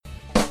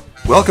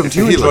Welcome to If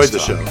you Helix enjoyed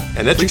the Talk, show,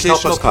 an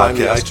educational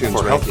podcast iTunes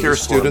for healthcare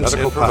students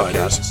and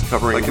providers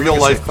covering like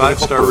real-life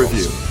 5-star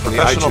review,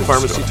 professional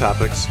pharmacy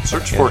topics,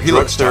 search for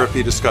Helix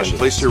Therapy discussion.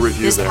 Place your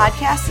review This there.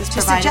 podcast is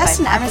provided by an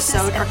Pharmacist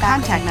episode and or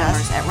contact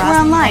members us, at we're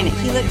Rosalind online at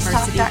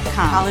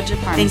HelixTalk.com. College of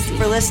Pharmacy. Thank you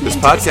for listening This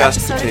to this podcast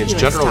episode of contains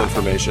Helix general Talk.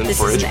 information This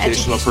for is an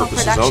educational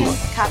purposes production. only.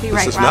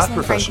 Copyright This is not Rosalind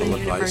professional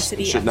Franklin advice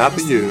University and should of not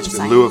be Medicine and used in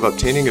Science. lieu of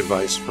obtaining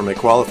advice from a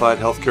qualified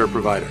healthcare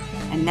provider.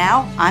 And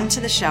now, on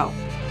to the show.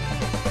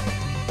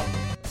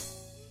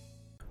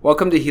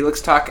 Welcome to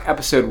Helix Talk,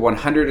 episode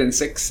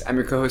 106. I'm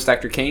your co-host,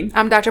 Dr. Kane.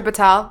 I'm Dr.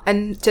 Patel,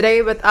 and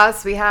today with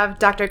us we have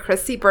Dr.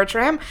 Christie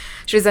Bertram.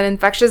 She's an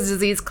infectious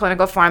disease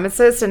clinical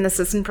pharmacist and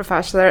assistant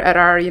professor at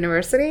our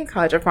university,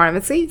 College of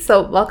Pharmacy.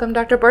 So welcome,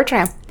 Dr.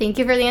 Bertram. Thank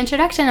you for the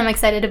introduction. I'm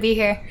excited to be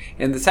here.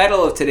 And the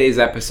title of today's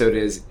episode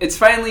is It's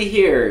Finally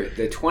Here,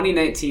 the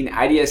 2019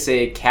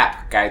 IDSA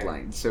CAP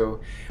Guidelines.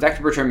 So,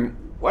 Dr. Bertram,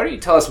 why don't you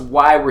tell us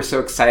why we're so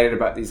excited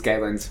about these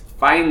guidelines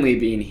finally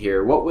being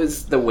here? What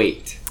was the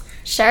wait?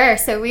 Sure.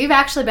 So we've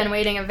actually been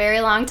waiting a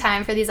very long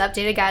time for these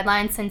updated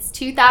guidelines since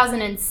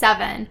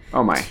 2007.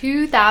 Oh my.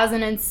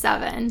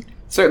 2007.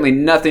 Certainly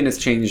nothing has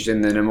changed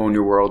in the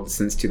pneumonia world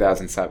since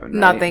 2007, right?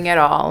 Nothing at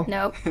all.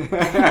 Nope.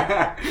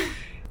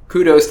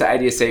 Kudos to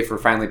IDSA for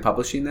finally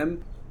publishing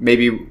them.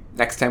 Maybe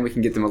next time we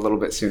can get them a little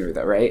bit sooner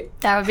though, right?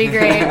 That would be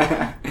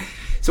great.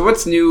 So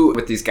what's new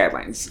with these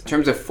guidelines? In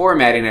terms of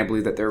formatting, I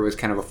believe that there was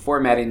kind of a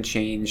formatting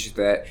change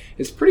that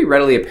is pretty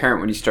readily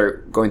apparent when you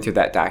start going through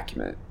that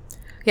document.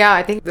 Yeah,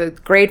 I think the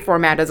grade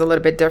format is a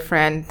little bit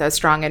different, the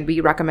strong and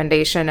weak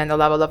recommendation and the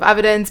level of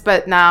evidence,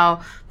 but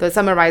now the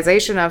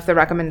summarization of the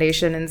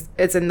recommendation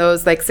is in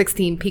those like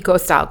 16 PICO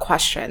style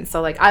questions.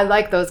 So like I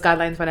like those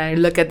guidelines when I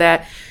look at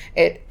that.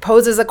 It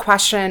poses a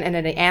question and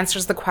then it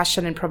answers the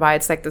question and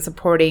provides like the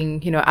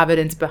supporting,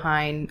 evidence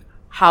behind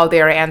how they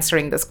are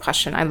answering this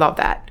question. I love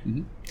that.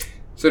 Mm-hmm.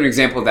 So an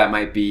example of that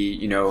might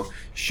be,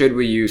 should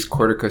we use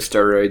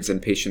corticosteroids in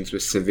patients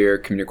with severe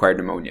community-acquired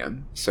pneumonia?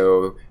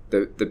 So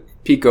the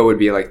PICO would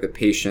be like the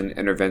patient,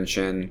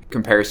 intervention,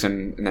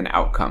 comparison, and then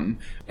outcome.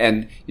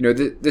 And,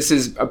 this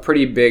is a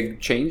pretty big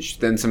change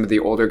than some of the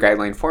older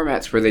guideline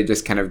formats where they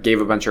just kind of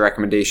gave a bunch of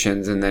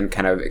recommendations and then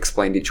kind of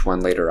explained each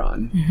one later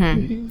on. Mm-hmm.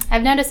 Mm-hmm.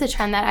 I've noticed a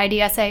trend that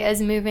IDSA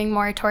is moving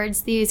more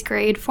towards these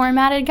grade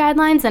formatted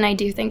guidelines, and I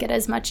do think it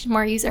is much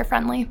more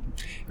user-friendly.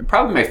 And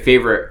probably my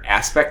favorite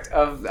aspect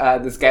of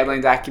this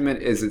guideline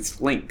document is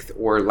its length,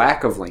 or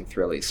lack of length,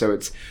 really. So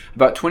it's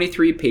about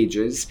 23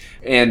 pages,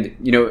 and,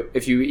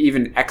 if you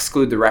even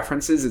exclude the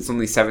references, it's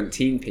only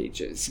 17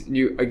 pages.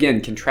 You, again,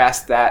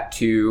 contrast that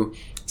to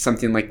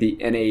something like the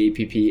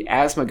NAAPP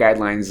asthma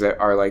guidelines that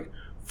are like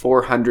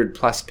 400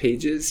 plus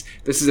pages.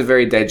 This is a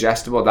very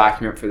digestible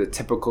document for the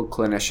typical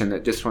clinician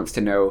that just wants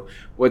to know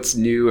what's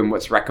new and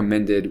what's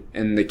recommended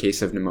in the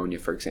case of pneumonia,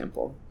 for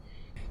example.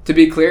 To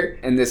be clear,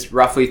 in this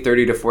roughly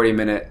 30 to 40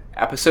 minute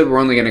episode, we're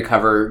only going to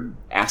cover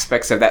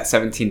aspects of that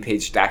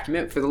 17-page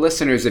document. For the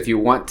listeners, if you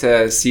want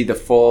to see the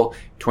full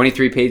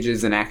 23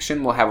 pages in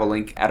action, we'll have a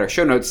link at our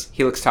show notes,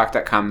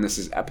 helixtalk.com. This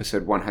is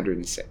episode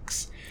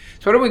 106.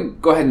 So why don't we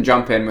go ahead and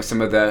jump in with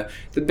some of the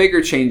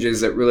bigger changes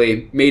that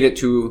really made it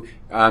to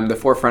the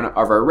forefront of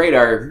our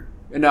radar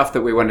enough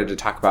that we wanted to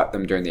talk about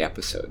them during the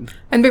episode.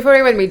 And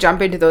before we jump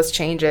into those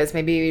changes,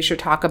 maybe we should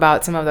talk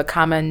about some of the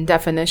common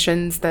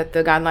definitions that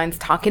the guidelines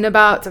talking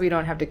about, so we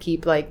don't have to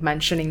keep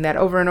mentioning that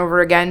over and over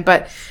again.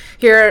 But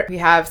here we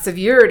have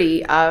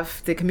severity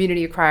of the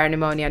community-acquired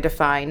pneumonia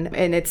defined,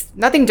 and it's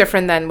nothing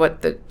different than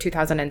what the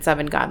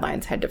 2007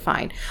 guidelines had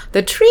defined.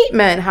 The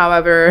treatment,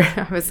 however,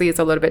 obviously is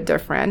a little bit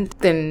different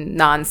than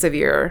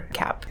non-severe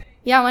CAP.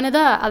 Yeah, one of the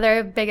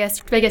other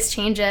biggest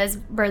changes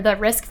were the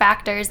risk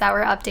factors that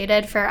were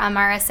updated for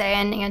MRSA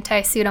and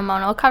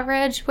anti-pseudomonal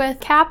coverage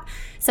with CAP.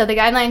 So the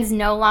guidelines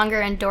no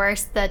longer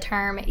endorse the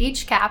term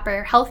HCAP,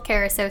 or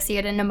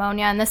healthcare-associated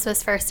pneumonia, and this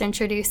was first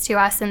introduced to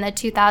us in the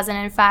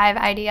 2005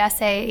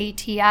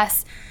 IDSA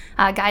ATS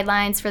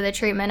guidelines for the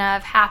treatment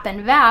of HAP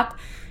and VAP.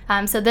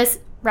 So this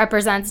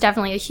represents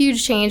definitely a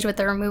huge change with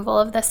the removal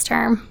of this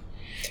term.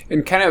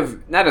 And kind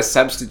of not a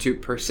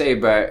substitute per se,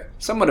 but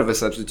somewhat of a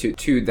substitute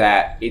to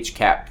that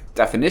HCAP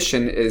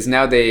definition is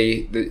now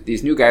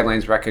these new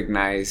guidelines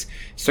recognize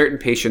certain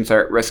patients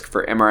are at risk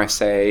for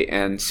MRSA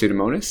and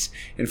Pseudomonas.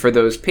 And for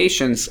those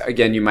patients,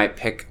 again, you might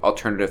pick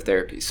alternative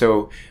therapy.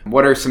 So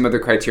what are some of the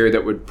criteria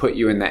that would put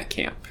you in that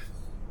camp?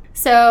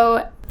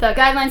 So the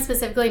guidelines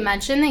specifically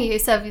mention the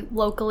use of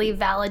locally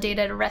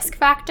validated risk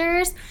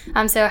factors.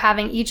 So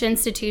having each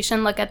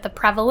institution look at the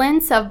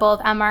prevalence of both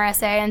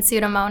MRSA and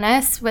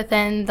Pseudomonas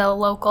within the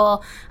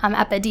local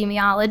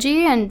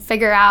epidemiology and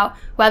figure out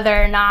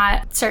whether or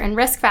not certain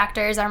risk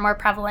factors are more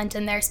prevalent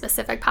in their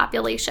specific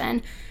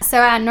population.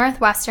 So at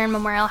Northwestern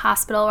Memorial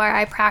Hospital, where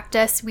I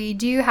practice, we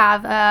do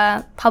have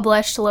a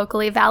published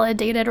locally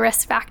validated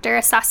risk factor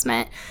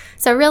assessment.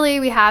 So really,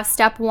 we have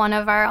step one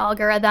of our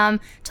algorithm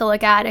to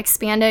look at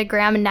expanded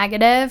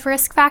gram-negative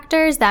risk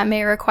factors that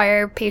may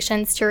require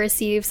patients to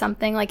receive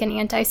something like an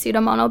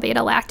anti-pseudomonal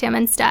beta-lactam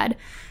instead.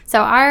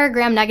 So our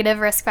gram-negative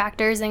risk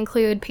factors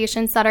include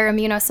patients that are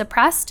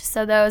immunosuppressed,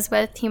 so those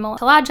with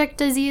hematologic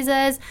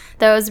diseases,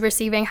 those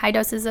receiving high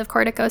doses of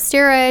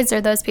corticosteroids,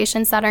 or those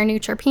patients that are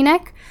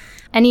neutropenic.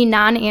 Any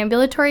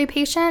non-ambulatory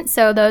patient,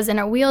 so those in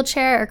a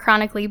wheelchair or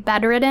chronically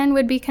bedridden,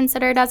 would be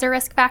considered as a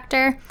risk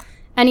factor.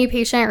 Any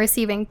patient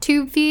receiving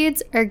tube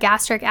feeds or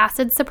gastric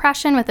acid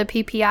suppression with a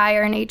PPI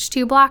or an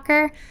H2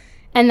 blocker.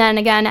 And then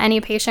again, any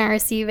patient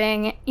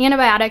receiving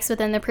antibiotics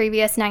within the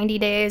previous 90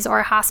 days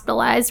or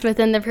hospitalized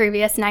within the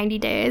previous 90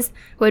 days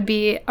would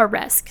be a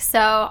risk. So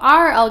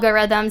our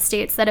algorithm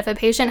states that if a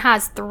patient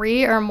has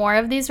 3 or more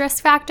of these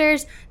risk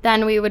factors,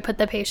 then we would put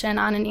the patient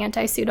on an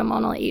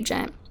anti-pseudomonal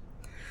agent.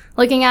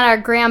 Looking at our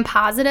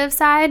gram-positive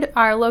side,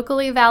 our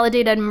locally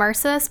validated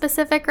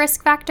MRSA-specific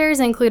risk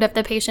factors include if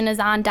the patient is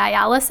on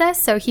dialysis,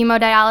 so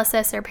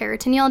hemodialysis or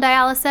peritoneal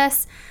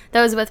dialysis,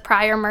 those with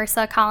prior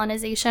MRSA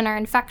colonization or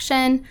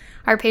infection,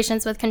 our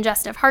patients with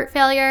congestive heart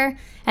failure,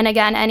 and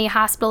again, any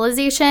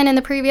hospitalization in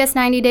the previous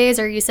 90 days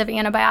or use of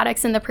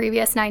antibiotics in the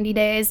previous 90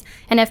 days.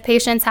 And if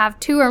patients have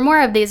 2 or more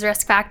of these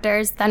risk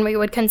factors, then we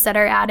would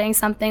consider adding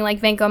something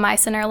like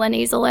vancomycin or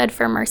linezolid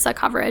for MRSA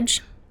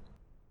coverage.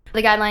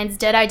 The guidelines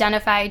did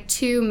identify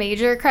 2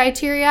 major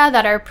criteria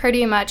that are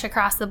pretty much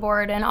across the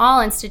board in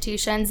all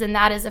institutions, and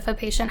that is if a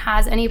patient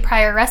has any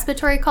prior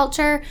respiratory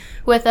culture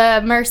with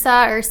a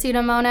MRSA or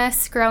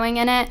Pseudomonas growing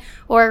in it,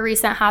 or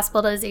recent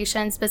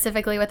hospitalization,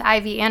 specifically with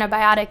IV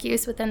antibiotic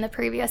use within the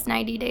previous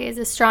 90 days,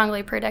 is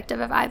strongly predictive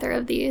of either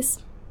of these.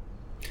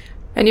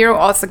 And you're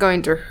also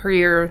going to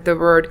hear the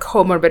word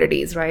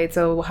comorbidities, right?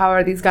 So how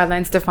are these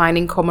guidelines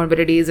defining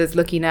comorbidities? Is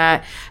looking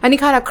at any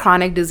kind of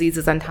chronic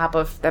diseases on top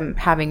of them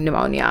having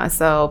pneumonia.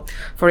 So,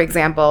 for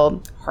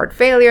example, heart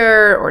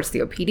failure or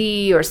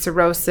COPD or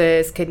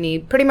cirrhosis, kidney,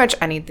 pretty much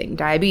anything,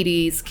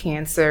 diabetes,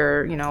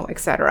 cancer,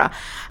 etc.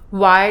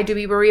 Why do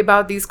we worry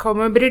about these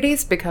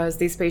comorbidities? Because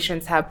these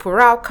patients have poor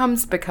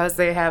outcomes, because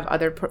they have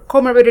other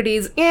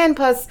comorbidities, and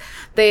plus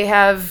they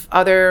have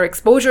other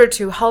exposure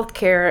to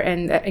healthcare,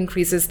 and that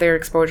increases their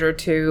exposure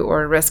to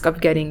or risk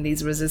of getting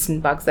these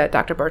resistant bugs that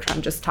Dr.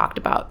 Bertram just talked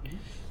about.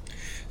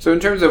 So in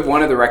terms of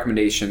one of the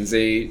recommendations,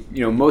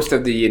 most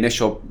of the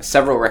initial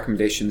several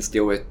recommendations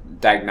deal with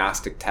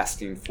diagnostic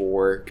testing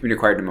for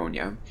community-acquired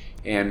pneumonia.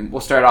 And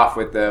we'll start off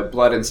with the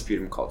blood and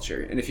sputum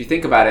culture. And if you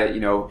think about it,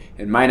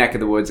 in my neck of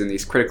the woods, in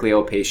these critically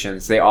ill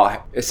patients, they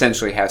all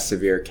essentially have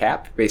severe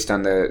CAP based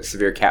on the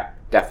severe CAP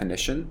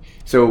definition.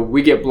 So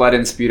we get blood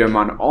and sputum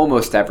on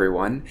almost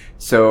everyone.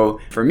 So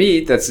for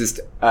me, that's just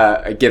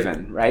a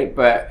given, right?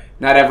 But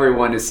not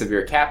everyone is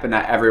severe CAP, and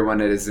not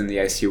everyone is in the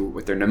ICU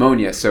with their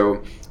pneumonia.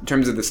 So in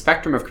terms of the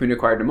spectrum of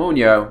community-acquired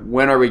pneumonia,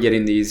 when are we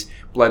getting these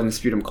blood and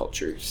sputum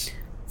cultures?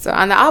 So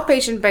on the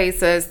outpatient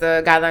basis,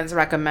 the guidelines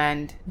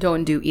recommend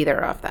don't do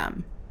either of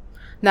them.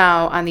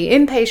 Now, on the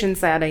inpatient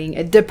setting,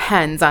 it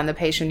depends on the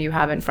patient you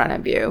have in front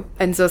of you.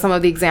 And so some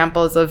of the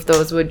examples of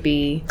those would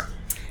be...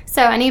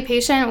 So any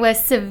patient with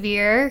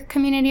severe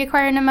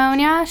community-acquired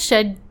pneumonia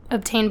should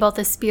obtain both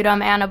a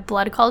sputum and a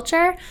blood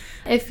culture.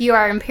 If you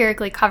are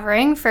empirically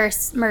covering for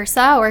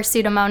MRSA or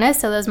Pseudomonas,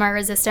 so those more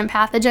resistant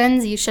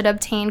pathogens, you should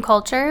obtain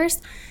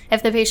cultures.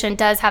 If the patient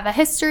does have a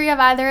history of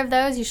either of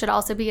those, you should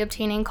also be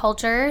obtaining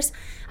cultures.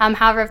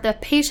 However, if the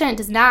patient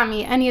does not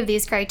meet any of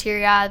these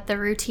criteria, the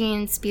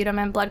routine sputum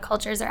and blood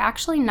cultures are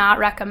actually not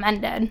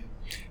recommended.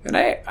 And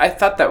I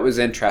thought that was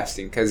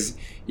interesting because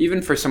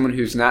even for someone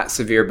who's not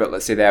severe, but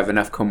let's say they have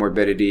enough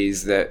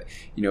comorbidities that,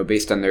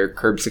 based on their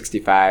CURB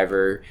 65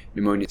 or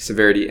pneumonia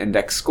severity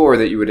index score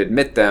that you would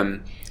admit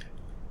them,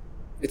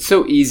 it's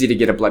so easy to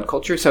get a blood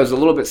culture. So I was a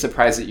little bit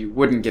surprised that you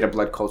wouldn't get a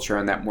blood culture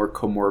on that more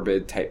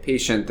comorbid type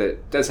patient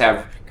that does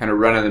have kind of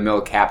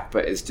run-of-the-mill CAP,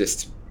 but is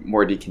just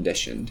more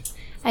deconditioned.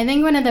 I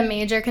think one of the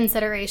major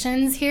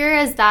considerations here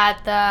is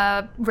that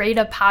the rate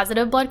of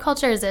positive blood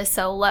cultures is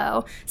so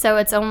low. So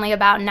it's only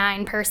about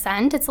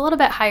 9%. It's a little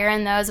bit higher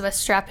in those with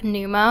strep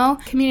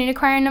pneumo,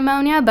 community-acquired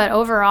pneumonia, but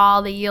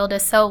overall the yield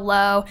is so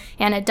low,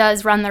 and it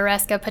does run the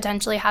risk of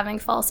potentially having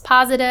false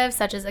positives,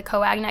 such as a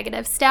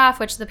coag-negative staph,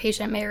 which the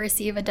patient may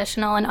receive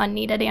additional and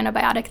unneeded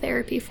antibiotic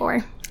therapy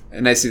for.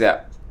 And I see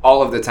that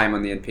all of the time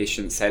on the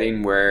inpatient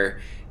setting where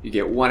you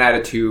get 1 out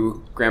of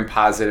 2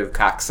 gram-positive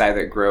cocci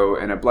that grow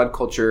in a blood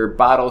culture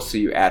bottle, so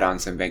you add on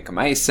some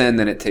vancomycin,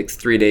 then it takes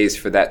 3 days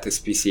for that to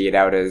speciate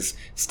out as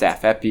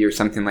staph epi or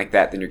something like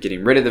that, then you're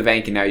getting rid of the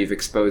vanc, and now you've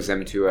exposed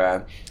them to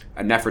a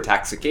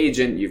nephrotoxic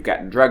agent, you've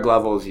gotten drug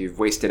levels, you've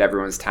wasted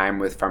everyone's time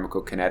with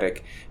pharmacokinetic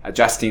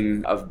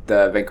adjusting of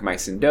the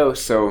vancomycin dose,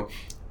 so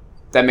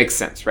that makes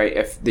sense, right?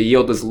 If the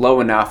yield is low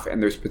enough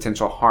and there's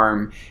potential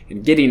harm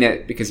in getting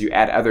it because you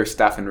add other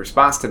stuff in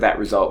response to that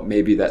result,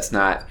 maybe that's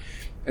not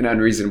an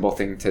unreasonable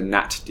thing to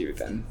not do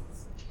then.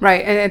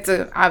 Right, and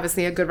it's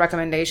obviously a good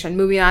recommendation.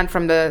 Moving on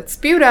from the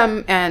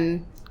sputum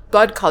and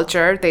blood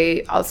culture,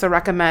 they also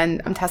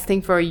recommend testing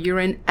for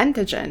urine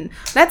antigen.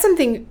 That's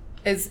something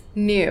is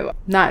new,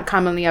 not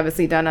commonly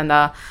obviously done in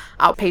the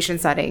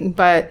outpatient setting,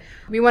 but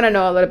we want to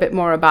know a little bit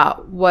more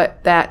about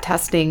what that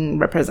testing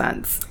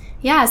represents.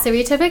 Yeah, so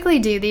we typically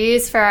do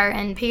these for our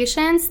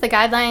inpatients. The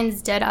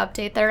guidelines did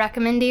update their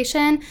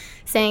recommendation,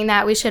 saying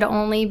that we should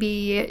only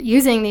be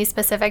using these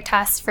specific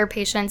tests for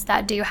patients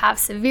that do have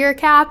severe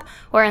CAP,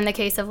 or in the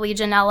case of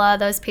Legionella,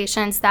 those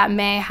patients that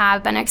may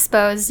have been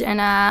exposed in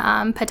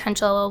a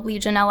potential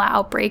Legionella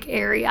outbreak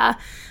area.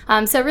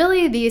 So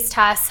really, these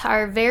tests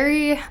are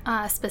very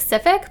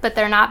specific, but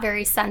they're not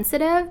very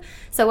sensitive.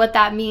 So what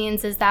that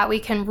means is that we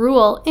can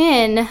rule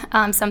in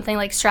something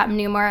like strep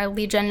pneumo or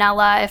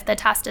Legionella if the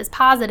test is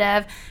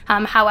positive.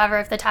 However,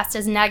 if the test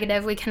is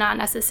negative, we cannot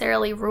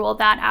necessarily rule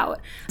that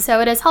out. So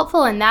it is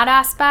helpful in that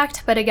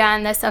aspect, but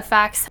again, this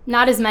affects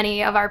not as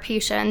many of our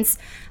patients.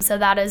 So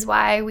that is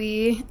why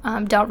we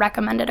don't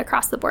recommend it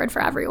across the board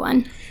for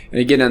everyone. And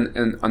again,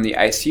 on the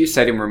ICU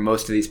setting where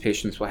most of these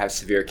patients will have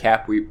severe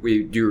CAP,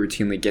 we do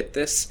routinely get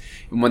this.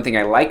 And one thing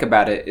I like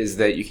about it is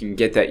that you can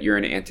get that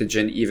urine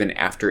antigen even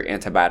after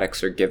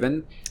antibiotics are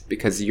given,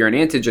 because the urine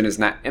antigen is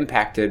not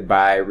impacted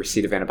by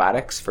receipt of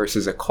antibiotics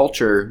versus a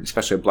culture,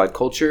 especially a blood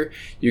culture.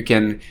 You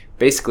can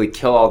basically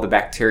kill all the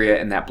bacteria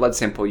in that blood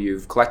sample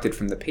you've collected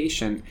from the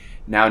patient.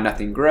 Now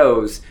nothing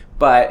grows.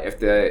 But if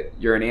the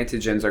urine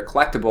antigens are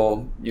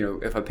collectible,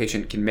 if a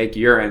patient can make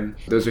urine,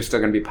 those are still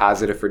going to be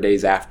positive for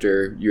days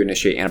after you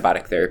initiate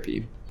antibiotic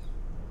therapy.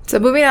 So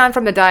moving on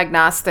from the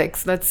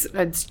diagnostics,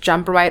 let's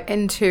jump right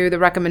into the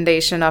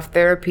recommendation of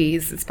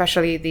therapies,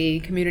 especially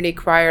the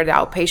community-acquired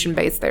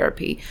outpatient-based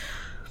therapy.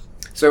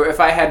 So if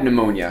I had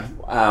pneumonia,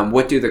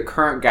 what do the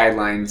current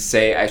guidelines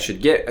say I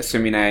should get,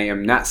 assuming I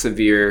am not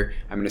severe,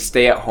 I'm going to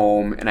stay at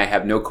home, and I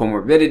have no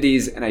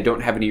comorbidities, and I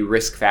don't have any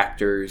risk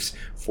factors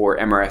for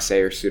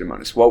MRSA or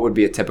Pseudomonas? What would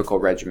be a typical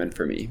regimen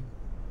for me?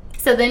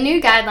 So the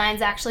new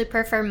guidelines actually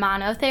prefer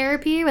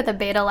monotherapy with a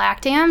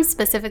beta-lactam.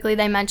 Specifically,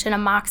 they mention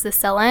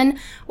amoxicillin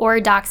or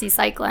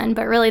doxycycline,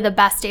 but really the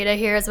best data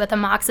here is with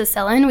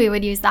amoxicillin. We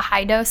would use the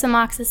high-dose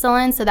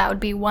amoxicillin, so that would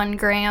be 1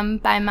 gram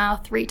by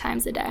mouth 3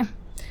 times a day.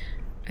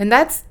 And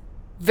that's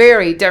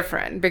very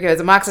different because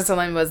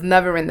amoxicillin was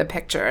never in the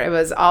picture. It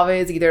was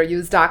always either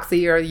use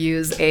doxy or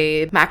use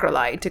a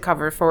macrolide to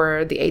cover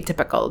for the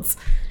atypicals.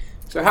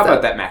 So how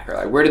about that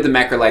macrolide? Where did the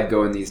macrolide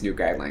go in these new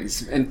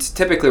guidelines? And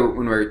typically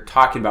when we're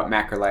talking about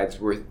macrolides,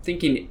 we're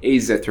thinking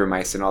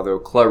azithromycin, although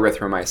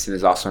clarithromycin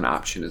is also an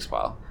option as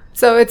well.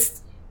 So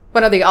it's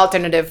one of the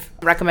alternative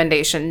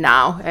recommendation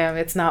now.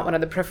 It's not one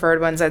of the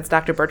preferred ones as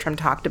Dr. Bertram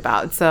talked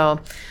about. So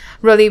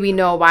really we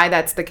know why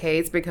that's the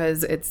case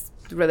because it's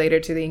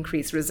related to the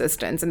increased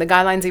resistance. And the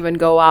guidelines even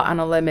go out on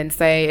a limb and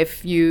say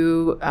if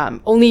you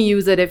only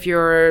use it if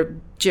your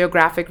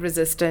geographic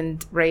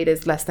resistant rate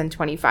is less than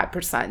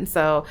 25%.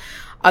 So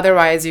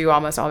otherwise, you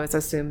almost always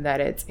assume that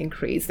it's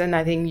increased. And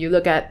I think you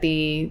look at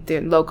the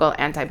local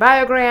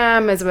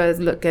antibiogram as well as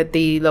look at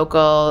the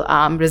local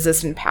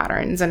resistant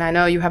patterns. And I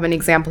know you have an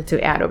example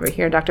to add over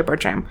here, Dr.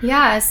 Bertram.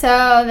 Yeah,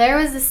 so there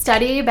was a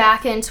study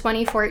back in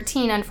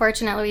 2014.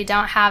 Unfortunately, we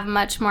don't have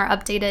much more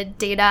updated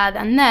data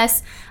than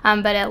this,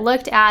 but it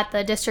looked at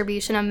the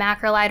distribution of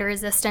macrolide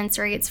resistance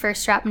rates for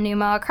strep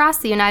pneumo across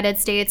the United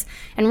States.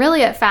 And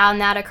really, it found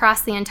that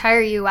across the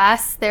entire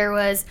U.S., there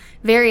was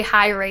very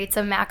high rates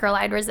of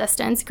macrolide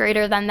resistance,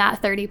 greater than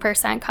that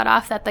 30%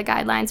 cutoff that the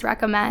guidelines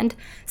recommend.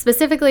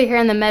 Specifically here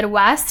in the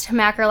Midwest,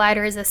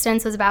 macrolide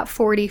resistance was about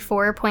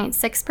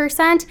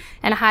 44.6%,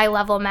 and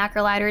high-level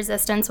macrolide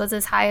resistance was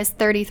as high as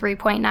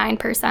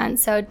 33.9%.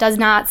 So it does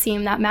not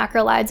seem that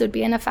macrolides would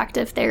be an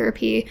effective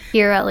therapy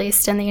here, at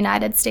least in the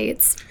United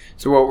States.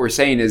 So what we're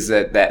saying is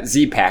that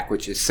Z-Pak,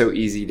 which is so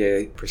easy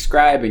to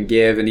prescribe and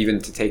give and even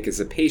to take as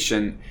a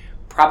patient,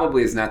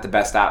 probably is not the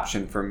best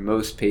option for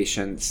most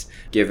patients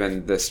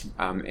given this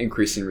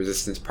increasing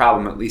resistance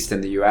problem, at least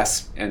in the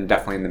U.S. and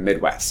definitely in the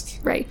Midwest.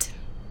 Right.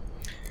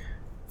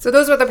 So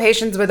those were the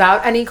patients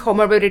without any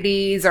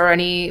comorbidities or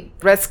any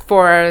risk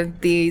for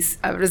these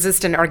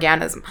resistant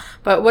organism.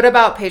 But what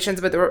about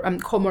patients with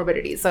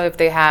comorbidities? So if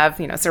they have,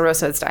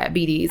 cirrhosis,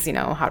 diabetes,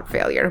 heart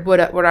failure, what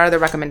are the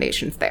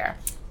recommendations there?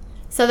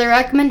 So the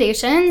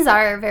recommendations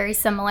are very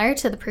similar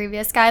to the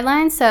previous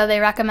guidelines. So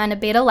they recommend a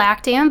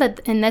beta-lactam,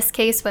 but in this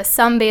case with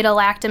some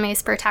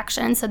beta-lactamase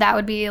protection. So that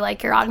would be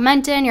like your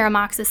Augmentin, your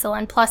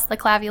amoxicillin plus the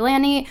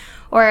clavulanate,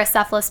 or a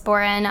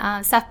cephalosporin,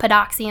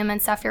 cefpodoxium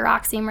and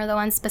cefuroxime are the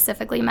ones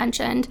specifically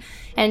mentioned.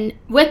 And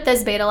with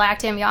this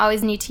beta-lactam, you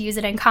always need to use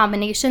it in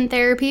combination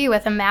therapy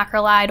with a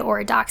macrolide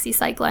or a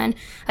doxycycline.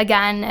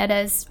 Again, it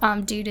is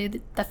due to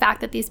the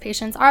fact that these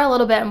patients are a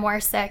little bit more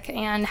sick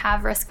and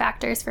have risk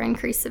factors for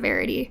increased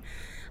severity.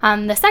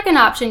 The second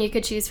option you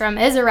could choose from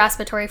is a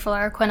respiratory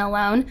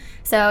fluoroquinolone.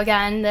 So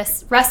again,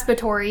 this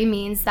respiratory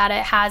means that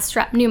it has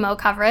strep pneumo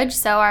coverage.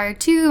 So our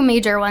two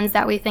major ones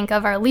that we think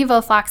of are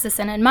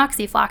levofloxacin and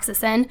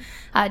moxifloxacin.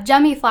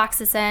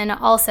 Gemifloxacin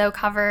also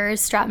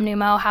covers strep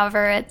pneumo.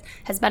 However, it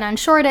has been on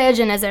shortage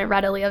and isn't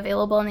readily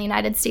available in the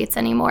United States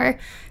anymore.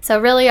 So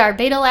really our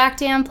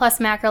beta-lactam plus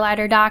macrolide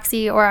or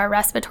doxy or our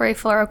respiratory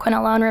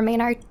fluoroquinolone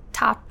remain our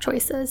top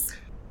choices.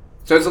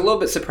 So I was a little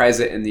bit surprised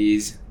that in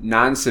these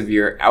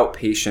non-severe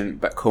outpatient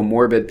but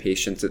comorbid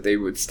patients that they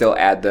would still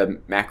add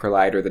the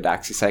macrolide or the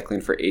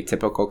doxycycline for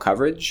atypical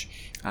coverage.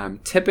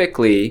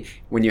 Typically,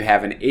 when you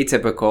have an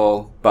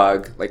atypical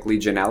bug like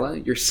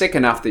Legionella, you're sick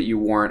enough that you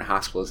warrant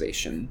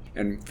hospitalization.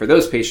 And for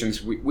those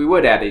patients, we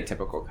would add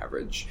atypical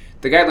coverage.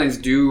 The guidelines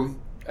do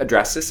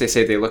address this. They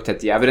say they looked at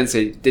the evidence.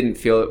 They didn't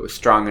feel it was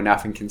strong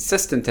enough and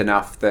consistent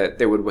enough that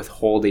they would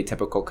withhold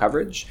atypical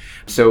coverage.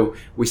 So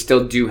we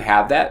still do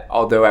have that,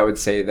 although I would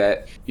say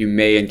that you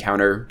may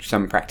encounter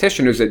some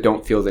practitioners that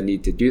don't feel the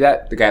need to do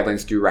that. The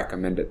guidelines do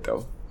recommend it,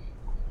 though.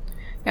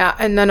 Yeah,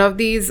 and none of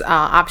these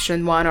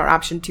option 1 or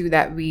option 2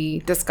 that we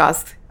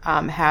discussed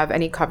have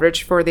any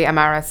coverage for the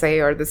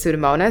MRSA or the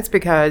Pseudomonas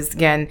because,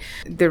 again,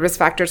 the risk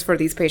factors for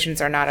these patients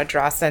are not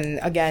addressed.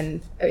 And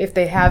again, if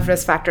they have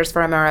risk factors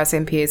for MRSA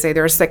and PSA,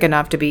 they're sick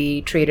enough to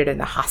be treated in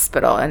the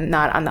hospital and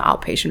not on the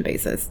outpatient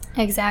basis.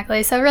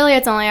 Exactly. So really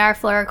it's only our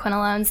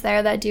fluoroquinolones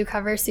there that do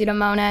cover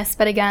Pseudomonas.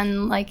 But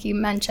again, like you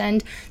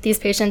mentioned, these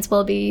patients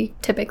will be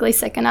typically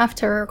sick enough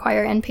to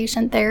require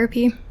inpatient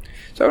therapy.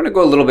 So I want to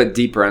go a little bit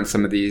deeper on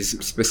some of these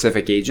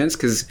specific agents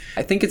because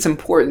I think it's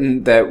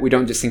important that we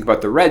don't just think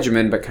about the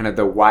regimen, but kind of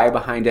the why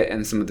behind it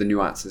and some of the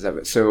nuances of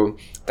it. So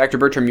Dr.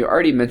 Bertram, you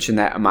already mentioned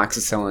that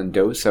amoxicillin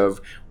dose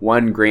of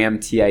 1 gram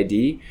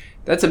TID.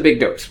 That's a big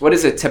dose. What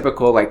is a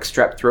typical like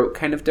strep throat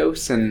kind of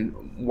dose, and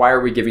why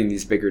are we giving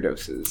these bigger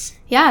doses?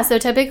 Yeah, so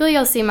typically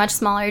you'll see much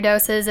smaller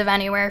doses of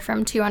anywhere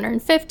from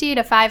 250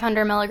 to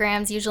 500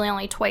 milligrams, usually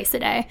only twice a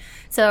day.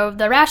 So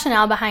the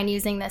rationale behind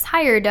using this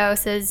higher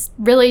dose is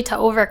really to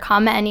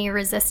overcome any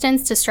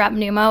resistance to strep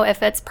pneumo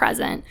if it's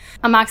present.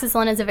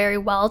 Amoxicillin is a very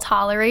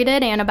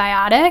well-tolerated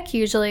antibiotic,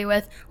 usually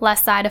with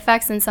less side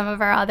effects than some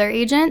of our other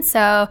agents.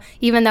 So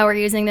even though we're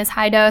using this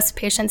high dose,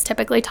 patients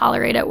typically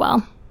tolerate it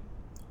well.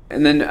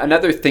 And then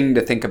another thing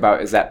to think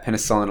about is that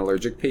penicillin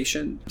allergic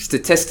patient.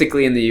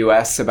 Statistically in the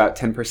US, about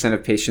 10%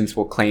 of patients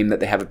will claim that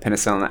they have a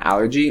penicillin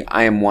allergy.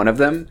 I am one of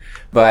them,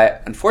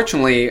 but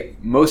unfortunately,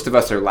 most of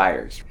us are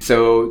liars.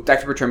 So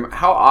Dr. Bertram,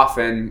 how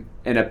often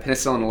in a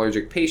penicillin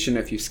allergic patient,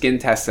 if you skin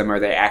test them, are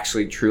they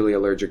actually truly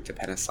allergic to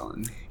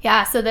penicillin?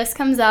 Yeah, so this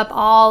comes up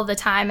all the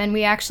time, and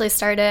we actually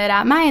started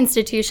at my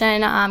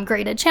institution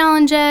graded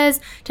challenges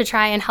to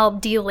try and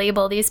help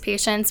delabel these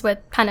patients with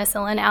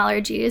penicillin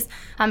allergies.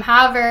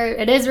 However,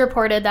 it is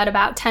reported that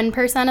about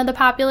 10% of the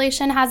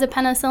population has a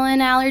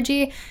penicillin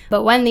allergy,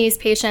 but when these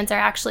patients are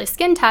actually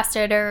skin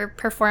tested or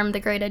perform the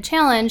graded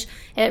challenge,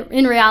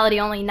 in reality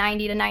only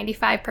 90 to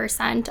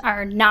 95%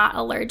 are not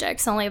allergic,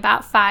 so only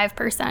about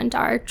 5%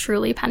 are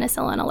truly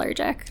penicillin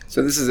allergic.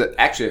 So this is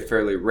actually a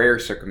fairly rare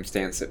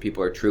circumstance that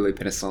people are truly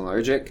penicillin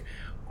allergic.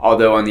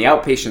 Although on the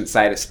outpatient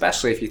side,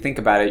 especially if you think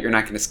about it, you're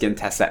not going to skin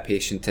test that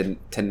patient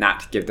to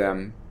not give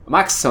them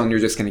amoxicillin. You're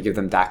just going to give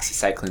them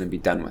doxycycline and be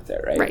done with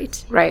it,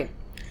 right? Right.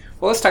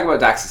 Well, let's talk about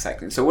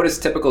doxycycline. So what is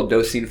typical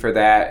dosing for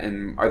that,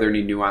 and are there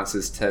any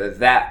nuances to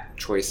that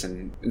choice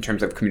in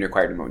terms of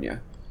community-acquired pneumonia?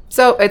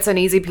 So it's an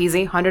easy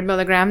peasy, 100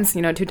 milligrams,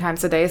 2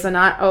 times a day. So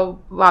not a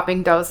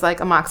whopping dose like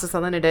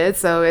amoxicillin it is.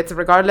 So it's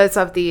regardless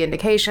of the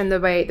indication, the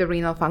weight, the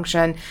renal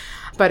function.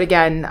 But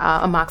again,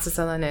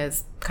 amoxicillin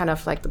is kind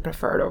of like the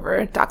preferred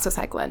over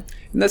doxycycline.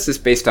 And that's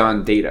just based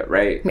on data,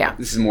 right? Yeah.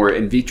 This is more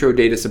in vitro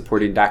data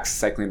supporting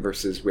doxycycline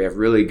versus we have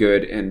really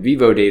good in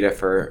vivo data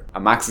for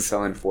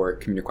amoxicillin for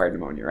community-acquired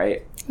pneumonia,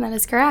 right? That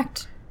is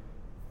correct.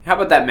 How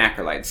about that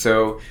macrolide?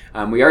 So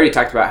we already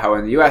talked about how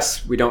in the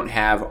US we don't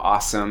have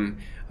awesome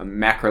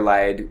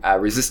macrolide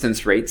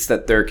resistance rates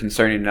that they're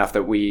concerning enough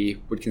that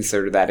we would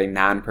consider that a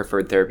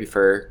non-preferred therapy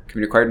for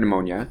community-acquired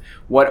pneumonia.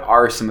 What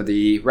are some of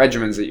the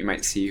regimens that you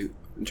might see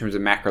in terms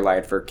of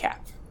macrolide for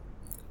CAP?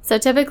 So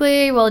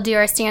typically we'll do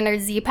our standard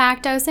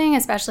Z-Pack dosing,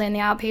 especially in the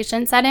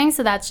outpatient setting.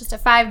 So that's just a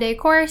 5-day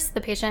course. The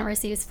patient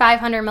receives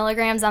 500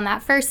 milligrams on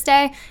that first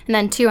day and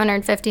then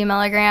 250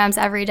 milligrams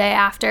every day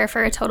after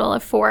for a total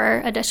of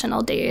 4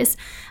 additional days.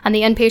 On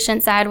the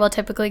inpatient side, we'll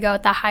typically go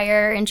with the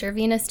higher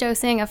intravenous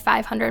dosing of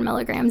 500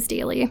 milligrams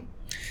daily.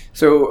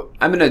 So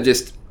I'm going to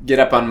just get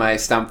up on my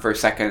stump for a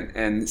second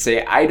and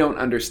say I don't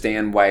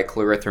understand why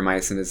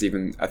clarithromycin is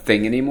even a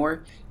thing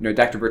anymore.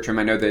 Dr. Bertram,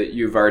 I know that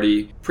you've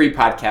already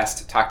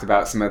pre-podcast talked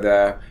about some of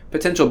the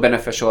potential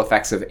beneficial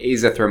effects of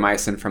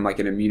azithromycin from like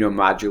an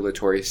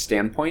immunomodulatory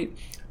standpoint.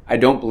 I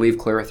don't believe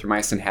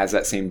clarithromycin has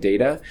that same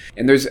data.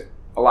 And there's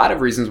a lot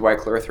of reasons why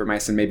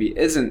clarithromycin maybe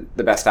isn't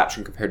the best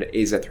option compared to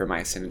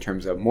azithromycin in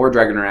terms of more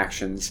drug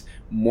interactions,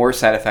 more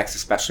side effects,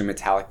 especially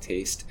metallic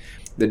taste.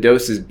 The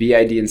dose is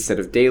BID instead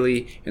of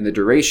daily, and the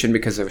duration,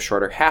 because of a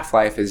shorter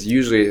half-life, is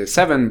usually a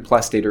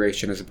 7+ day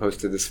duration as opposed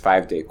to this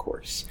 5-day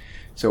course.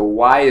 So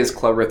why is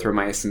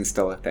clarithromycin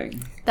still a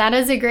thing? That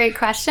is a great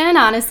question.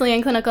 Honestly,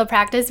 in clinical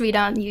practice, we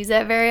don't use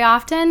it very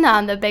often.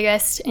 The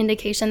biggest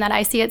indication that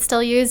I see it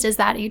still used is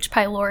that H.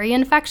 pylori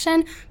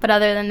infection. But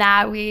other than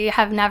that, we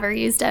have never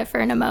used it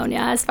for pneumonia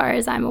as far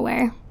as I'm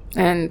aware.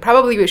 And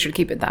probably we should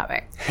keep it that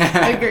way.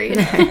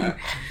 Agreed.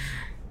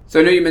 So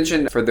I know you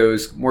mentioned for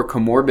those more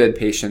comorbid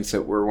patients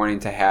that we're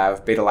wanting to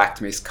have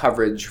beta-lactamase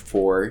coverage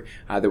for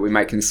that we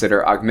might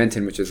consider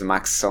Augmentin, which is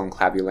amoxicillin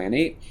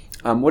clavulanate.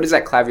 What is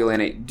that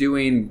clavulanate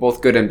doing,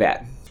 both good and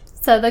bad?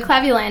 So the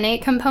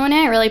clavulanate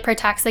component really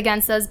protects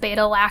against those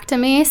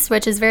beta-lactamase,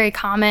 which is very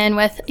common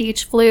with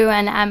H. flu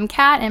and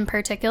MCAT in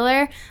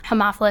particular,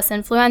 Haemophilus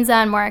influenza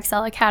and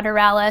Moraxella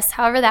catarrhalis.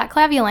 However, that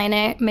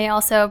clavulanate may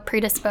also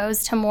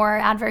predispose to more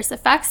adverse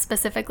effects,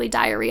 specifically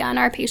diarrhea in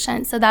our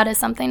patients. So that is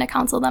something to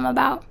counsel them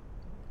about.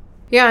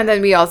 Yeah, and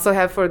then we also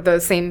have for the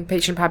same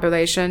patient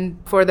population,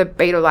 for the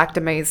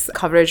beta-lactamase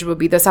coverage will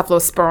be the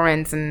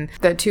cephalosporins, and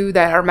the two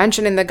that are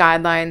mentioned in the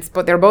guidelines,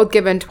 but they're both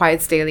given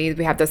twice daily.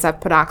 We have the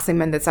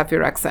cefpodoxime and the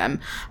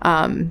cefurexime.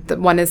 The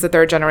one is the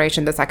third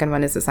generation, the second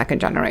one is the second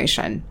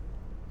generation.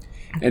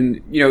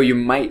 And, you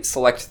might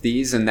select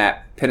these in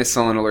that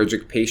penicillin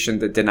allergic patient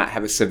that did not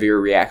have a severe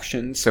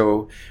reaction.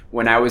 So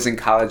when I was in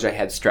college, I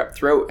had strep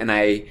throat and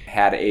I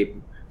had a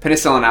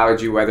penicillin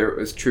allergy, whether it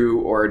was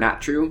true or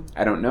not true,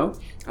 I don't know.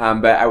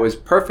 But I was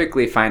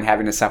perfectly fine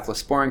having a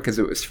cephalosporin because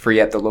it was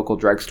free at the local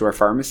drugstore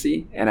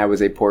pharmacy, and I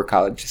was a poor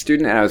college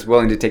student, and I was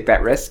willing to take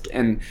that risk.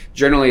 And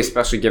generally,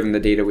 especially given the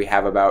data we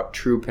have about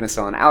true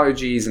penicillin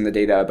allergies and the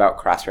data about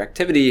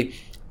cross-reactivity,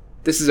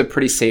 this is a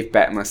pretty safe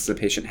bet unless the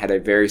patient had a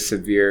very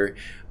severe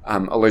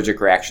allergic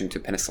reaction to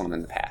penicillin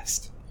in the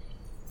past.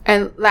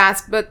 And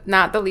last but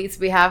not the least,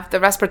 we have the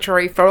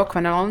respiratory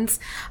fluoroquinolones.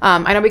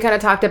 I know we kind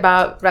of talked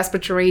about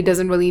respiratory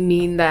doesn't really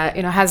mean that,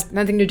 has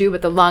nothing to do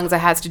with the lungs. It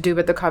has to do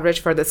with the coverage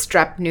for the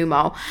strep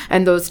pneumo.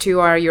 And those two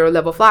are your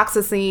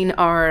levofloxacin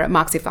or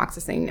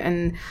moxifloxacin.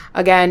 And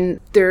again,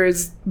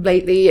 there's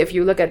lately, if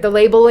you look at the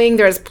labeling,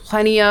 there's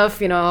plenty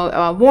of,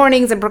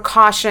 warnings and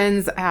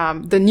precautions.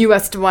 The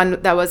newest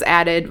one that was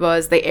added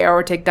was the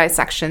aortic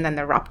dissection and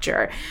the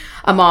rupture,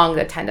 among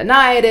the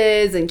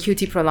tendinitis and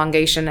QT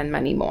prolongation and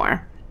many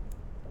more.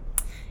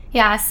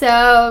 Yeah,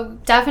 so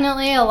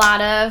definitely a lot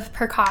of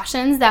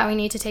precautions that we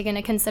need to take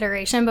into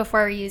consideration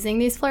before using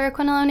these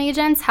fluoroquinolone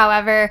agents.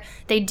 However,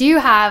 they do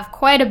have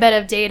quite a bit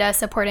of data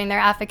supporting their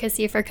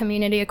efficacy for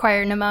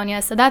community-acquired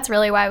pneumonia, so that's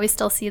really why we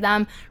still see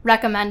them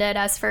recommended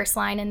as first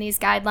line in these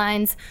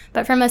guidelines.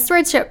 But from a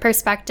stewardship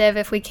perspective,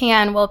 if we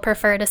can, we'll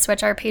prefer to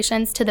switch our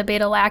patients to the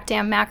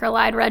beta-lactam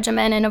macrolide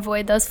regimen and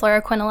avoid those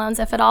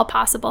fluoroquinolones if at all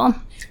possible.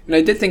 And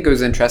I did think it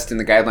was interesting,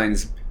 the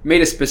guidelines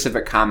made a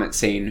specific comment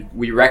saying,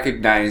 we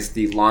recognize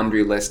the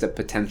laundry list of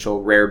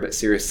potential rare but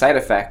serious side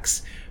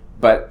effects,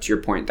 but to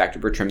your point, Dr.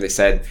 Bertram, they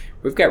said,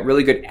 we've got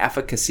really good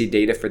efficacy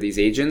data for these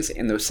agents,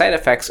 and those side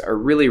effects are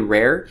really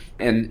rare,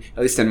 and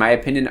at least in my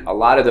opinion, a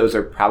lot of those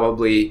are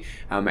probably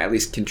at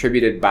least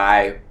contributed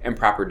by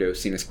improper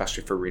dosing,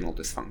 especially for renal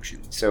dysfunction.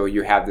 So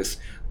you have this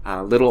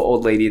little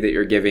old lady that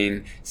you're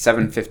giving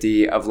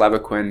 750 of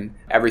Levaquin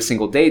every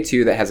single day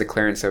to that has a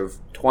clearance of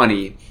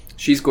 20,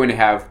 she's going to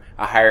have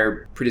a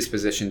higher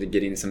predisposition to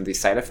getting some of these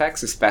side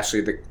effects,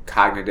 especially the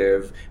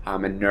cognitive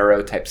and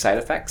neuro type side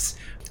effects.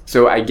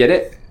 So I get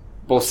it,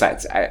 both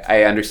sides.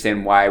 I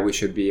understand why we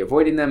should be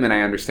avoiding them, and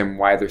I understand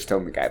why they're still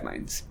in the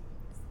guidelines.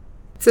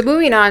 So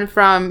moving on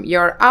from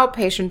your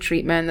outpatient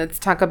treatment, let's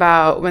talk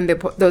about when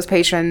those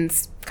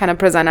patients kind of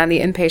present on the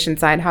inpatient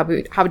side, how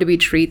do we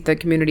treat the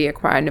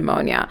community-acquired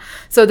pneumonia?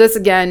 So this,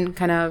 again,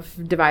 kind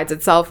of divides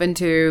itself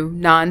into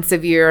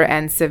non-severe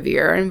and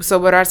severe. And so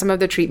what are some of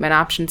the treatment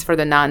options for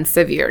the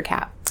non-severe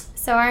cap?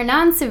 So our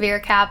non-severe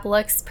cap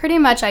looks pretty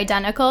much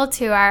identical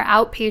to our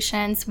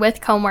outpatients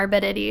with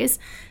comorbidities.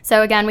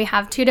 So again, we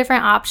have two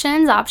different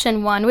options.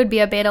 Option one would be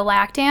a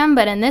beta-lactam,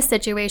 but in this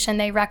situation,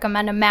 they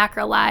recommend a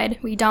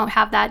macrolide. We don't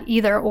have that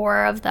either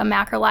or of the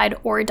macrolide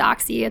or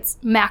doxy, it's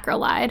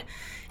macrolide.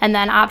 And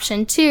then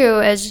option two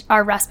is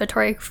our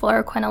respiratory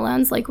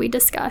fluoroquinolones like we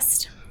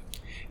discussed.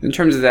 In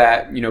terms of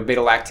that,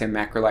 beta-lactam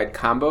macrolide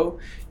combo,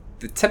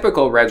 the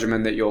typical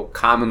regimen that you'll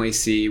commonly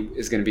see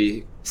is going to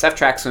be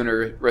ceftriaxone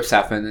or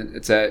Rosalind.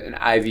 It's an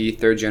IV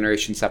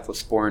third-generation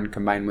cephalosporin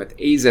combined with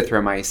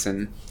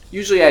azithromycin,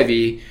 usually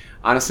IV.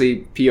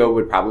 Honestly, PO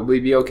would probably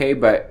be okay,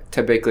 but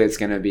typically it's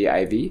going to be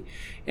IV.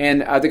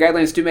 And the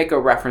guidelines do make a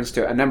reference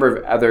to a number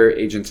of other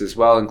agents as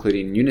well,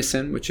 including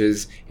Unison, which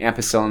is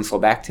ampicillin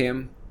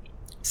sulbactam,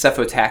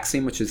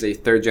 cefotaxime, which is a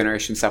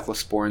third-generation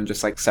cephalosporin,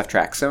 just like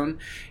ceftriaxone,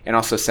 and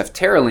also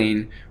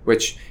ceftaroline,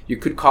 which you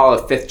could call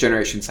a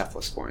fifth-generation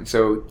cephalosporin.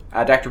 So,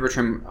 Dr.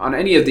 Bertram, on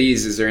any of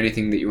these, is there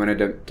anything that you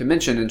wanted to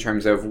mention in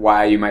terms of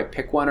why you might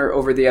pick one or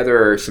over the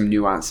other, or some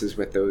nuances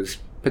with those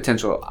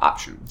potential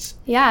options?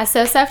 Yeah,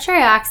 so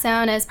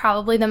ceftriaxone is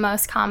probably the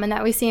most common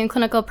that we see in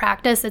clinical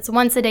practice. It's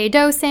once-a-day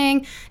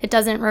dosing. It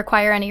doesn't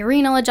require any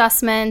renal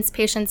adjustments.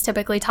 Patients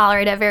typically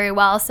tolerate it very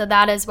well, so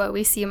that is what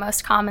we see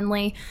most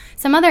commonly.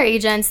 Some other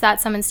agents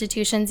that some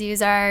institutions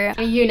use are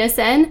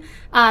Unison.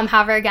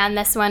 However, again,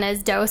 this one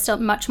is dosed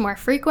much more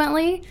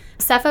frequently.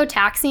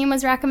 Cefotaxime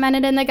was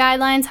recommended in the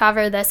guidelines.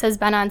 However, this has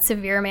been on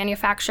severe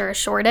manufacturer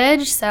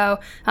shortage, so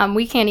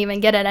we can't even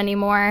get it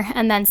anymore.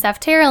 And then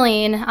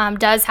ceftaroline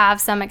does have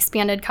some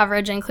expanded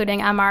coverage,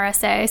 including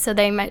MRSA, so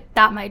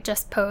that might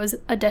just pose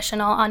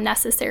additional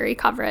unnecessary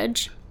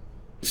coverage.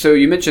 So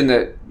you mentioned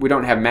that we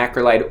don't have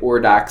macrolide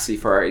or doxy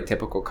for our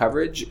atypical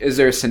coverage. Is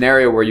there a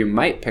scenario where you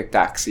might pick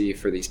doxy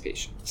for these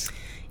patients?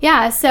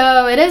 Yeah,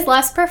 so it is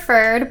less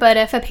preferred, but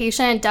if a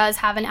patient does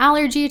have an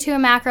allergy to a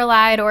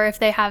macrolide or if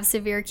they have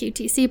severe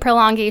QTC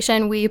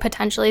prolongation, we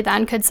potentially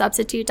then could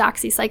substitute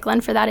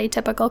doxycycline for that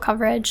atypical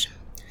coverage.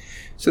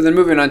 So then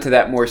moving on to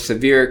that more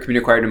severe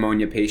community-acquired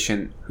pneumonia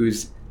patient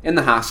who's in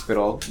the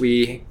hospital,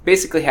 we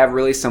basically have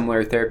really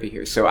similar therapy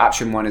here. So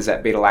option 1 is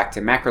that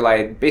beta-lactam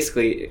macrolide,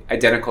 basically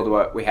identical to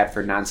what we had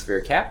for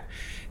non-severe CAP.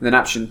 And then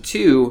option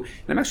 2,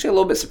 and I'm actually a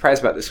little bit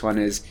surprised about this one,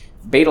 is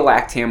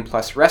beta-lactam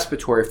plus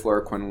respiratory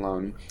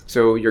fluoroquinolone.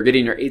 So you're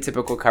getting your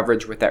atypical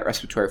coverage with that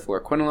respiratory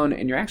fluoroquinolone,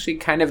 and you're actually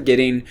kind of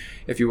getting,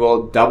 if you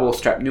will, double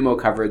strep pneumo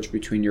coverage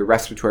between your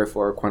respiratory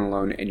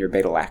fluoroquinolone and your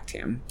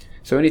beta-lactam.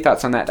 So any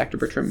thoughts on that, Dr.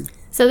 Bertram?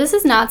 So this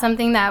is not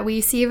something that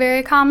we see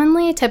very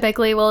commonly.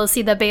 Typically, we'll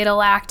see the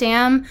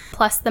beta-lactam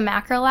plus the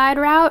macrolide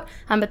route,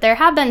 but there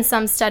have been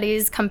some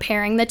studies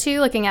comparing the two,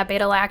 looking at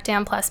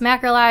beta-lactam plus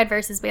macrolide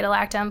versus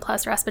beta-lactam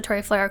plus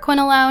respiratory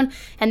fluoroquinolone,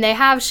 and they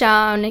have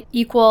shown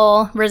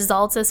equal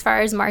results as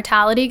far as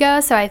mortality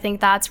goes, so I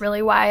think that's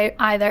really why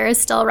either is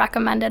still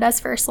recommended as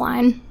first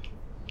line.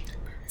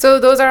 So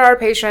those are our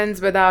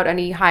patients without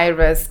any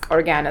high-risk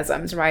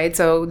organisms, right?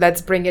 So let's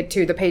bring it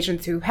to the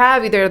patients who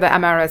have either the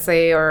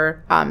MRSA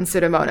or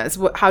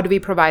Pseudomonas. How do we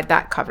provide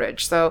that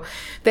coverage? So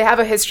they have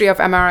a history of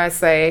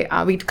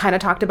MRSA. We kind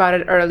of talked about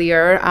it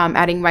earlier.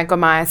 Adding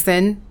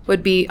vancomycin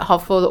would be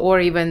helpful,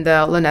 or even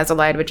the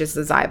linezolide, which is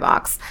the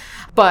Zyvox.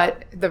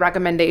 But the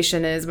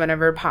recommendation is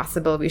whenever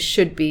possible, we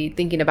should be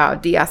thinking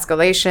about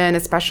de-escalation,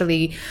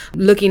 especially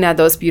looking at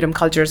those sputum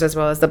cultures as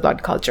well as the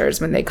blood cultures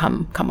when they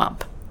come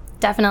up.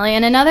 Definitely.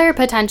 And another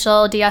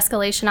potential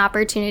de-escalation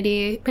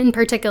opportunity, in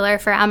particular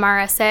for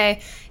MRSA,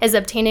 is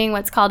obtaining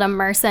what's called a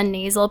MRSA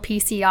nasal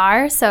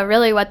PCR. So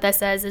really what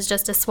this is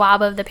just a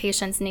swab of the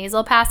patient's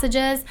nasal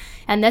passages.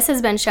 And this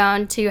has been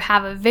shown to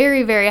have a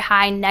very, very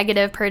high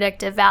negative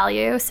predictive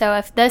value. So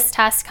if this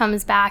test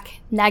comes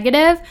back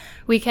negative,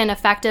 we can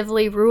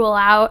effectively rule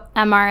out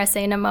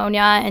MRSA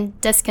pneumonia and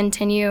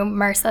discontinue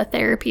MRSA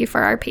therapy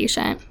for our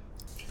patient.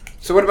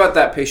 So what about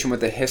that patient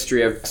with a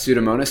history of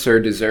Pseudomonas or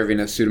deserving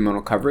of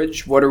pseudomonal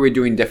coverage? What are we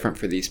doing different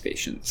for these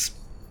patients?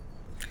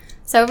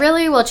 So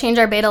really, we'll change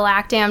our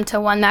beta-lactam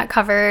to one that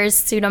covers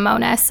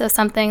Pseudomonas. So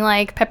something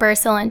like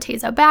piperacillin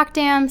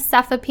tazobactam,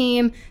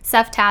 cefepime,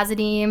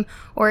 ceftazidime,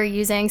 or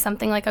using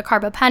something like a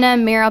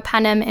carbapenem,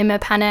 meropenem,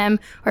 imipenem,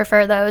 or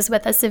for those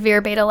with a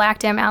severe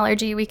beta-lactam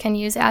allergy, we can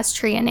use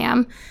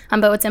astrienam.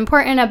 But what's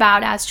important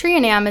about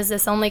astrienam is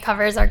this only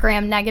covers our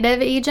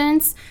gram-negative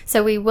agents,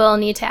 so we will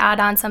need to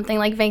add on something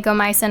like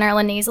vancomycin or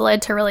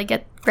linezolid to really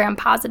get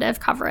gram-positive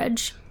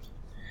coverage.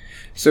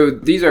 So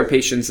these are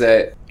patients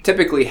that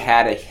typically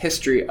had a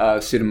history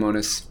of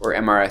Pseudomonas or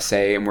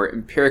MRSA, and we're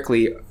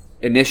empirically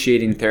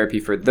initiating therapy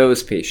for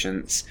those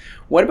patients.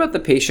 What about the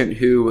patient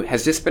who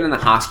has just been in the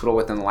hospital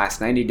within the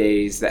last 90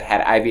 days, that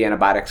had IV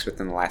antibiotics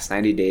within the last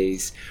 90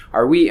 days?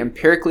 Are we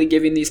empirically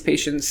giving these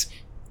patients,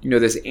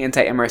 this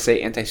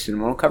anti-MRSA,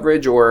 anti-pseudomonal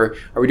coverage, or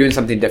are we doing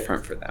something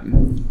different for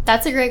them?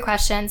 That's a great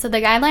question. So the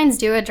guidelines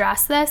do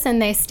address this,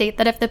 and they state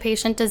that if the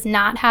patient does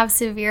not have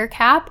severe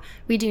CAP,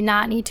 we do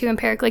not need to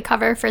empirically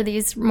cover for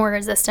these more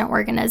resistant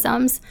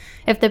organisms.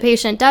 If the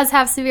patient does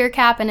have severe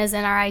CAP and is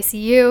in our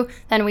ICU,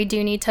 then we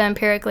do need to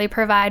empirically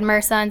provide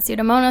MRSA and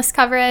Pseudomonas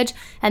coverage,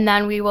 and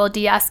then we will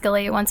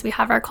de-escalate once we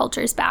have our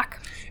cultures back.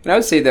 And I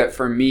would say that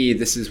for me,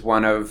 this is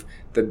one of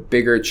the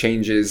bigger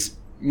changes,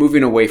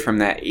 moving away from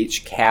that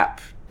HCAP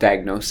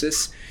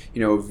diagnosis.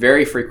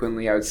 Very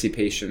frequently I would see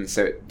patients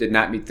that did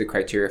not meet the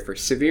criteria for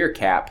severe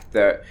CAP,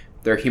 that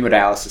they're a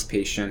hemodialysis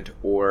patient,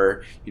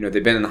 or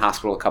they've been in the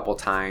hospital a couple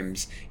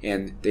times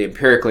and they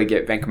empirically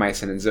get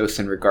vancomycin and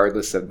Zosyn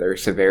regardless of their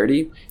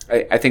severity.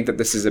 I think that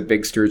this is a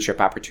big stewardship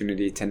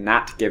opportunity to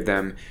not give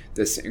them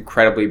this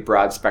incredibly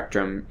broad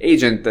spectrum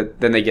agent that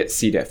then they get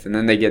C. diff and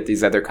then they get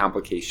these other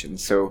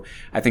complications. So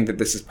I think that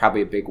this is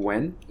probably a big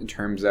win in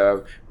terms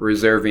of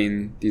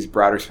reserving these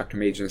broader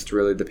spectrum agents to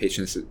really the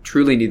patients that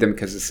truly need them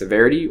because of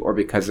severity or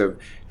because of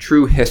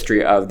true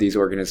history of these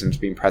organisms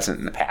being present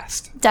in the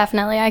past.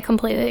 Definitely, I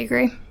completely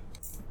agree.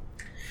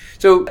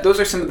 So those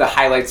are some of the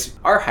highlights,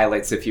 our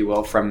highlights, if you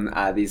will, from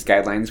these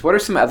guidelines. What are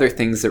some other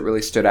things that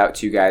really stood out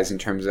to you guys in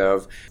terms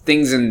of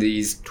things in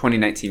these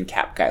 2019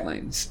 CAP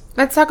guidelines?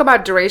 Let's talk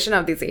about duration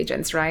of these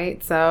agents,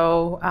 right?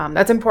 So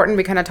that's important.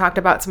 We kind of talked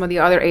about some of the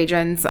other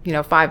agents,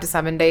 5 to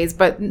 7 days,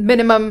 but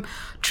minimum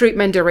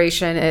treatment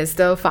duration is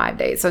still 5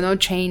 days. So no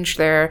change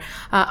there.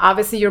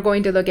 Obviously, you're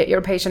going to look at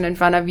your patient in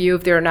front of you.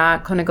 If they're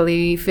not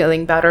clinically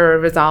feeling better or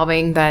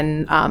resolving,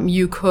 then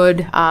you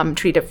could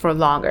treat it for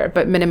longer,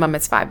 but minimum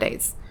is 5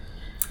 days.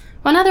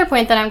 One other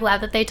point that I'm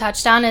glad that they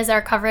touched on is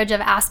our coverage of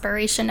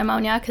aspiration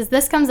pneumonia, because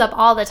this comes up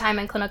all the time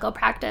in clinical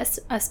practice,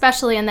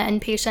 especially in the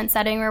inpatient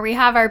setting where we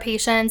have our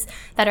patients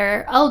that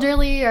are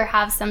elderly or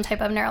have some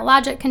type of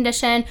neurologic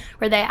condition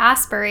where they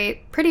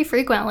aspirate pretty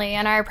frequently,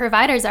 and our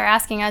providers are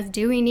asking us,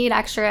 do we need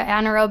extra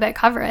anaerobic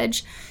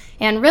coverage?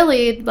 And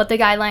really, what the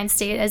guidelines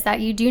state is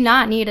that you do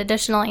not need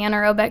additional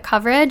anaerobic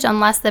coverage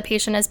unless the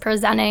patient is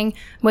presenting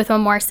with a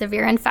more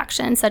severe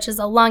infection, such as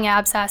a lung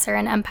abscess or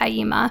an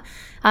empyema.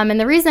 And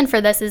the reason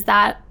for this is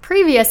that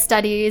previous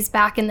studies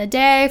back in the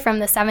day from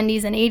the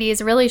 70s and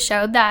 80s really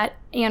showed that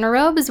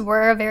anaerobes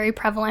were a very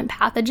prevalent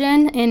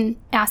pathogen in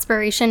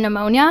aspiration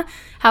pneumonia.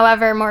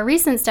 However, more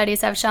recent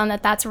studies have shown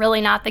that that's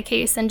really not the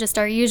case, and just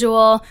our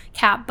usual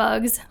cap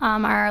bugs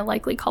are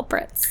likely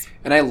culprits.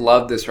 And I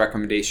love this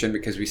recommendation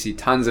because we see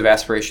tons of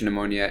aspiration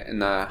pneumonia in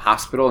the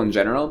hospital in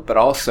general, but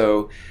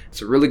also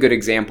it's a really good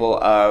example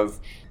of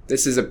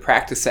this is a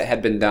practice that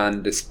had been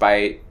done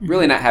despite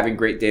really not having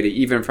great data,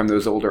 even from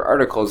those older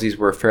articles. These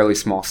were fairly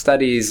small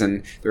studies,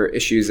 and there were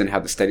issues in how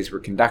the studies were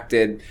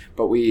conducted.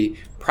 But we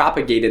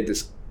propagated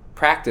this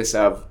practice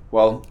of,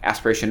 well,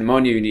 aspiration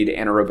pneumonia, you need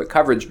anaerobic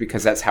coverage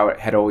because that's how it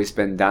had always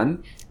been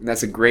done. And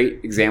that's a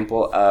great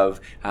example of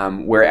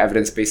where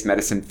evidence-based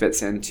medicine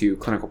fits into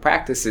clinical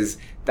practice. Is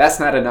that's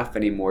not enough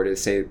anymore to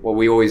say, well,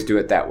 we always do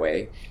it that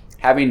way.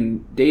 Having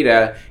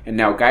data and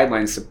now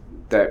guidelines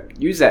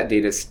that use that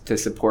data to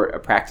support a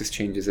practice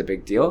change is a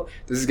big deal.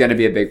 This is going to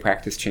be a big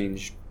practice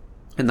change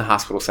in the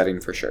hospital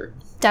setting for sure.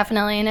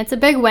 Definitely, and it's a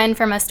big win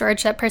from a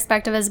stewardship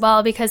perspective as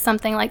well, because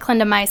something like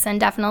clindamycin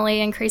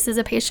definitely increases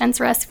a patient's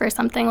risk for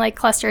something like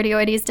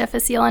Clostridioides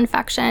difficile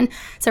infection.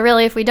 So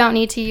really, if we don't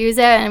need to use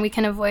it and we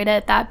can avoid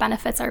it, that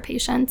benefits our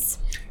patients.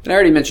 And I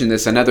already mentioned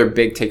this, another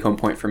big take-home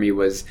point for me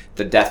was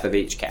the death of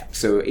HCAP.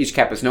 So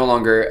HCAP is no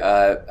longer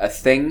a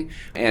thing,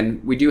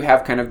 and we do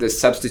have kind of this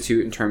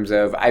substitute in terms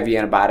of IV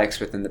antibiotics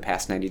within the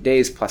past 90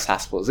 days, plus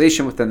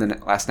hospitalization within the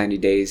last 90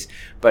 days.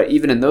 But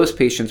even in those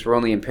patients, we're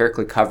only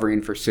empirically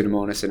covering for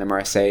Pseudomonas and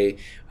MRSA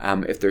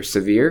if they're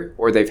severe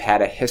or they've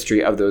had a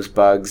history of those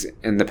bugs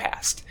in the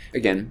past.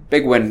 Again,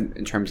 big win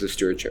in terms of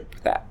stewardship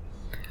with that.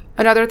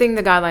 Another thing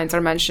the guidelines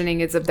are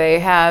mentioning is if they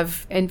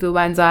have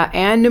influenza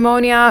and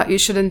pneumonia, you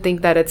shouldn't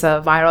think that it's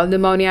a viral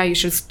pneumonia. You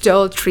should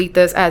still treat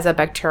this as a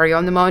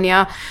bacterial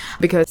pneumonia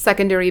because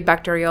secondary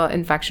bacterial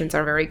infections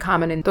are very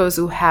common in those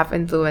who have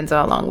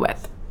influenza along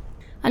with.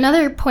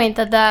 Another point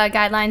that the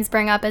guidelines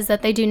bring up is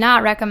that they do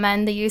not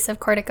recommend the use of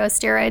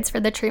corticosteroids for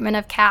the treatment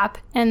of CAP,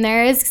 and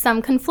there is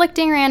some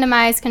conflicting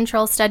randomized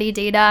control study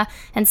data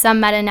and some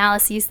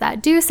meta-analyses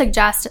that do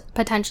suggest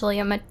potentially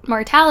a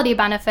mortality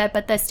benefit,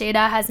 but this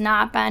data has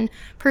not been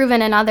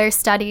proven in other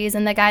studies,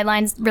 and the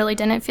guidelines really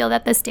didn't feel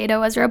that this data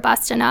was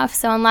robust enough.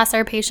 So unless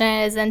our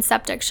patient is in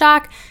septic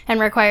shock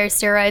and requires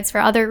steroids for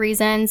other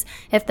reasons,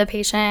 if the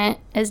patient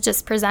is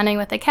just presenting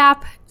with a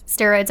CAP,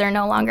 steroids are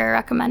no longer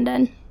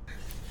recommended.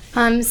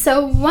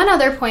 So one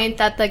other point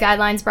that the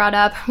guidelines brought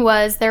up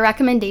was their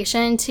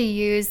recommendation to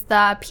use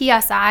the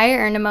PSI,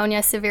 or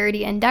Pneumonia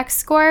Severity Index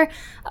score,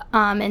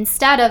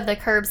 instead of the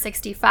CURB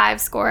 65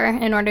 score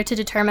in order to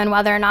determine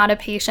whether or not a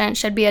patient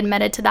should be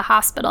admitted to the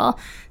hospital.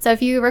 So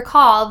if you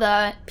recall,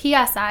 the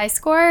PSI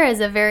score is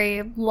a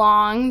very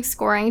long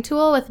scoring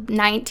tool with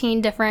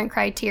 19 different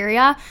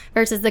criteria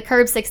versus the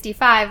CURB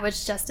 65,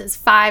 which just is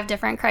 5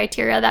 different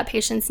criteria that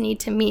patients need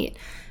to meet.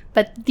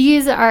 But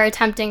these are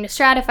attempting to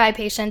stratify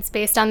patients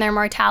based on their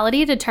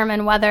mortality,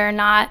 determine whether or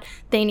not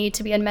they need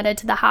to be admitted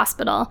to the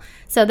hospital.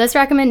 So this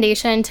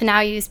recommendation to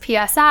now use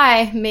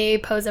PSI may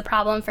pose a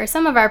problem for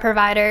some of our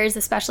providers,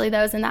 especially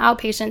those in the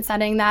outpatient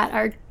setting that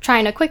are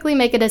trying to quickly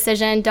make a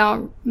decision,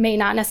 may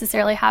not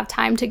necessarily have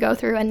time to go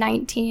through a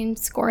 19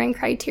 scoring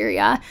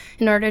criteria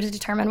in order to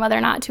determine whether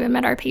or not to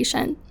admit our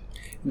patient.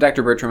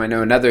 Dr. Bertram, I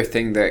know another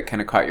thing that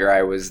kind of caught your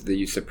eye was the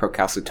use of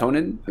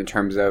procalcitonin in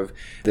terms of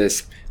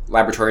this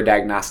laboratory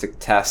diagnostic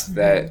test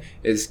that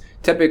is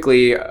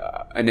typically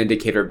an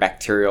indicator of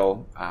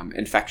bacterial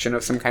infection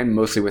of some kind,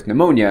 mostly with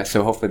pneumonia.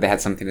 So hopefully they had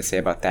something to say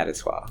about that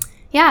as well.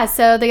 Yeah,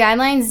 so the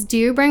guidelines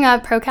do bring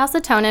up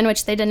procalcitonin,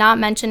 which they did not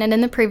mention it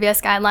in the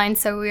previous guidelines,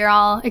 so we are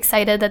all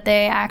excited that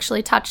they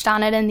actually touched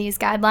on it in these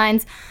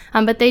guidelines.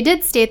 But they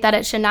did state that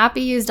it should not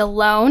be used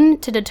alone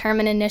to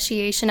determine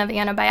initiation of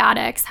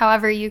antibiotics.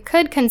 However, you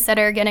could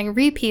consider getting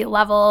repeat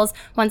levels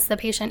once the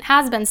patient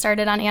has been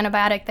started on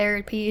antibiotic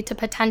therapy to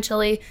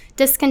potentially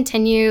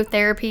discontinue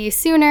therapy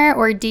sooner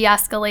or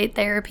de-escalate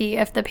therapy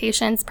if the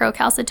patient's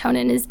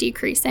procalcitonin is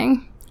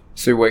decreasing.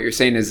 So what you're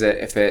saying is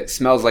that if it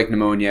smells like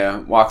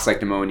pneumonia, walks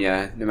like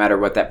pneumonia, no matter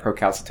what that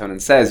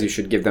procalcitonin says, you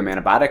should give them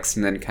antibiotics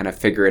and then kind of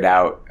figure it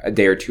out a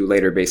day or two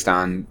later based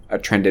on a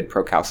trended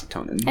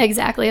procalcitonin.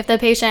 Exactly. If the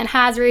patient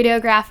has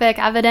radiographic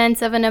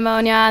evidence of a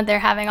pneumonia, they're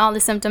having all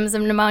the symptoms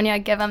of pneumonia,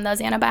 give them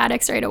those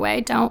antibiotics right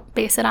away. Don't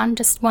base it on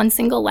just one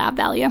single lab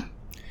value.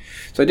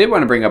 So I did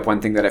want to bring up one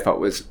thing that I felt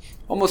was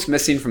almost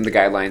missing from the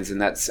guidelines, and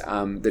that's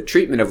the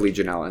treatment of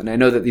Legionella. And I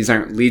know that these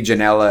aren't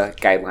Legionella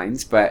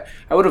guidelines, but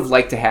I would have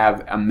liked to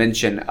have a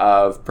mention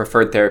of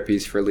preferred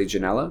therapies for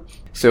Legionella.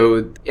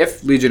 So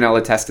if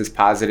Legionella test is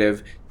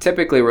positive,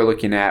 typically we're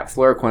looking at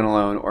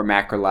fluoroquinolone or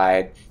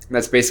macrolide, and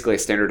that's basically a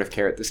standard of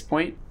care at this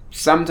point.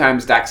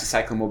 Sometimes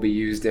doxycycline will be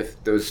used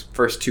if those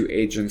first 2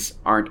 agents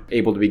aren't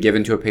able to be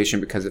given to a patient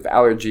because of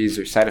allergies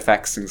or side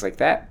effects, things like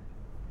that.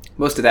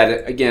 Most of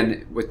that,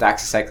 again, with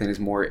doxycycline is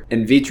more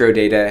in vitro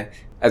data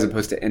as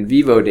opposed to in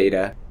vivo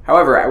data.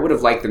 However, I would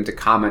have liked them to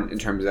comment in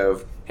terms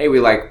of, hey, we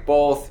like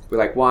both, we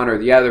like one or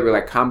the other, we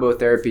like combo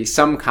therapy.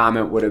 Some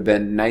comment would have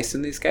been nice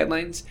in these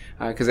guidelines,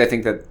 because I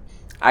think that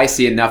I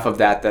see enough of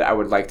that I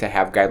would like to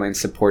have guidelines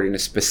supporting a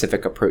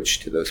specific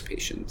approach to those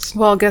patients.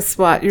 Well, guess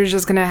what? You're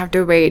just going to have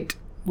to wait,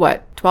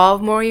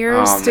 12 more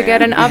years to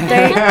get an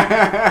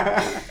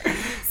update?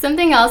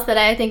 Something else that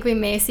I think we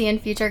may see in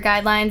future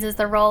guidelines is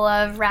the role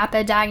of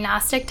rapid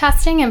diagnostic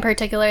testing, in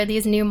particular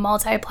these new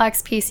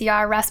multiplex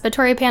PCR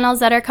respiratory panels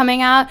that are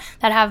coming out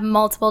that have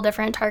multiple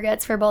different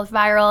targets for both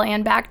viral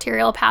and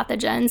bacterial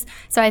pathogens.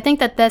 So I think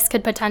that this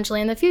could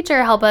potentially in the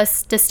future help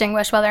us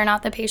distinguish whether or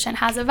not the patient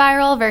has a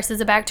viral versus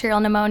a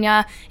bacterial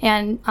pneumonia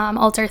and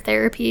alter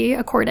therapy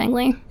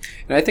accordingly.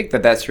 And I think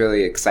that that's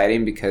really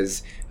exciting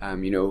because,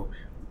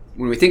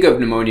 when we think of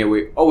pneumonia,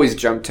 we always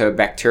jump to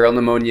bacterial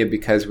pneumonia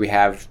because we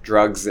have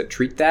drugs that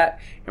treat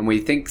that. And we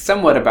think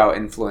somewhat about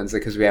influenza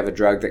because we have a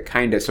drug that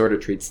kind of sort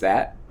of treats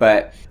that.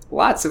 But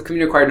lots of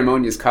community-acquired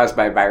pneumonia is caused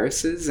by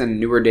viruses, and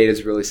newer data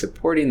is really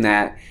supporting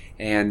that.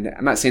 And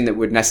I'm not saying that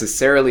would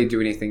necessarily do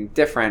anything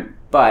different,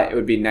 but it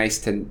would be nice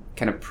to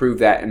kind of prove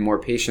that in more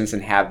patients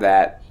and have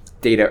that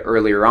data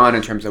earlier on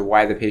in terms of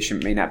why the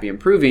patient may not be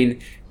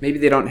improving. Maybe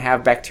they don't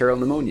have bacterial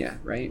pneumonia,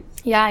 right?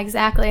 Yeah,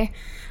 exactly.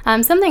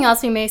 Something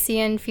else we may see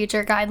in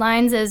future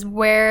guidelines is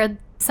where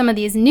some of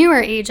these newer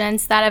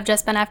agents that have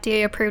just been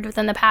FDA approved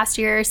within the past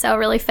year or so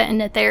really fit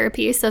into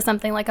therapy. So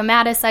something like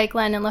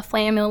omadacycline and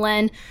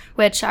lefamulin,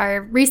 which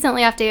are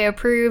recently FDA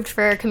approved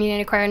for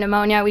community-acquired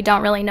pneumonia. We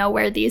don't really know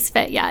where these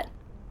fit yet.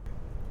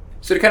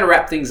 So to kind of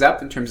wrap things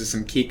up in terms of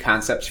some key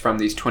concepts from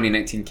these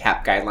 2019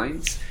 CAP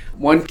guidelines,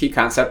 one key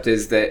concept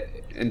is that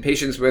in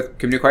patients with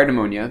community-acquired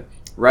pneumonia,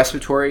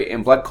 respiratory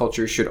and blood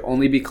cultures should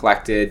only be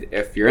collected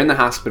if you're in the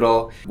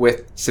hospital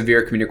with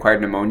severe community-acquired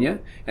pneumonia.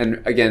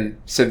 And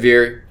again,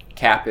 severe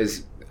CAP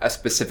is a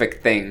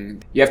specific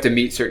thing. You have to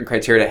meet certain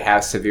criteria to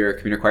have severe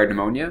community-acquired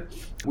pneumonia.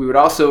 We would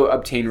also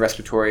obtain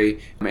respiratory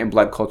and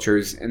blood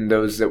cultures in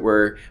those that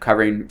we're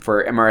covering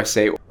for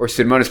MRSA or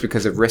Pseudomonas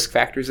because of risk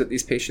factors that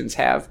these patients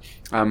have,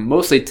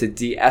 mostly to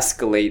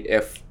de-escalate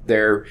if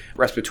their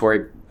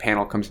respiratory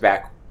panel comes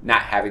back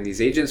not having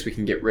these agents. We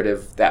can get rid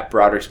of that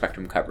broader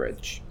spectrum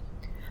coverage.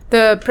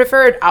 The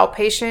preferred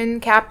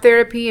outpatient CAP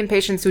therapy in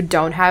patients who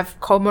don't have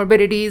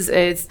comorbidities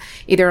is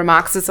either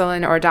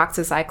amoxicillin or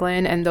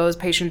doxycycline. And those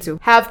patients who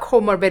have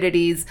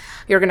comorbidities,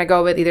 you're going to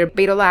go with either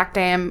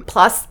beta-lactam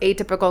plus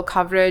atypical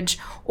coverage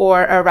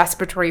or a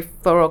respiratory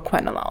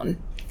fluoroquinolone.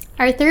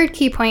 Our third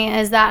key point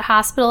is that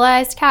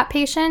hospitalized CAP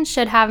patients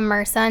should have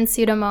MRSA and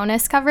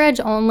Pseudomonas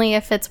coverage only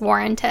if it's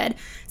warranted.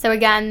 So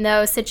again,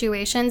 those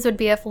situations would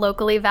be if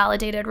locally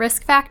validated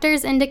risk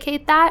factors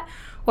indicate that,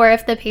 or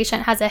if the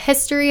patient has a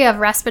history of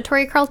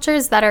respiratory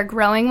cultures that are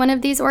growing one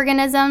of these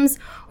organisms,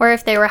 or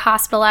if they were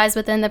hospitalized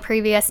within the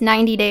previous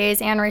 90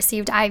 days and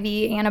received IV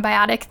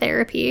antibiotic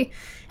therapy.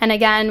 And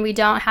again, we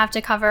don't have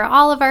to cover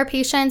all of our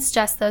patients,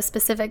 just those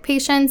specific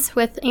patients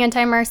with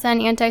anti-MRSA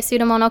and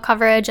anti-Pseudomonal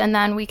coverage, and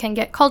then we can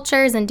get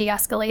cultures and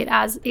de-escalate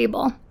as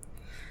able.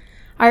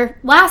 Our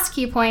last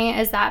key point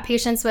is that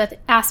patients with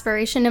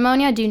aspiration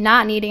pneumonia do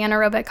not need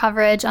anaerobic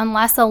coverage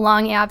unless a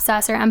lung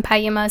abscess or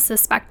empyema is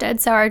suspected.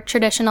 So our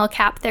traditional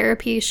CAP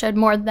therapy should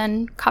more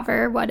than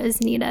cover what is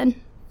needed.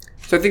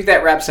 So I think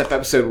that wraps up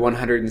episode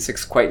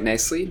 106 quite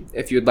nicely.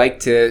 If you'd like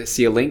to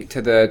see a link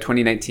to the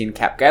 2019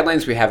 CAP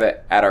guidelines, we have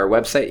it at our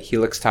website,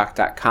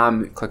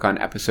 helixtalk.com. Click on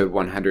episode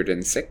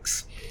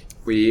 106.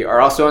 We are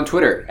also on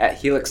Twitter at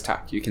Helix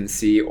Talk. You can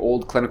see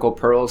old clinical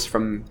pearls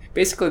from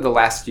basically the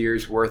last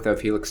year's worth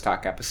of Helix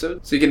Talk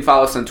episodes. So you can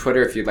follow us on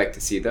Twitter if you'd like to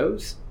see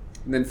those.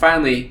 And then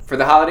finally, for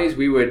the holidays,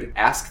 we would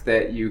ask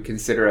that you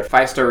consider a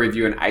 5-star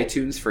review in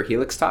iTunes for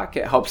Helix Talk.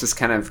 It helps us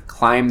kind of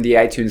climb the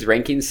iTunes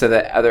rankings so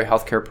that other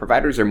healthcare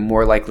providers are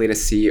more likely to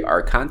see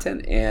our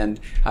content and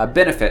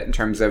benefit in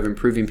terms of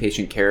improving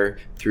patient care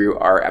through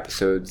our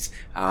episodes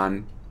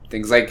on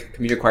things like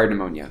community-acquired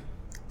pneumonia.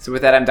 So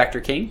with that, I'm Dr.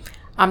 Kane.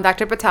 I'm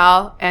Dr.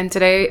 Patel, and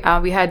today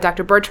we had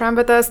Dr. Bertram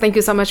with us. Thank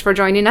you so much for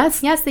joining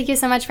us. Yes, thank you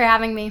so much for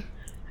having me.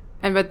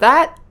 And with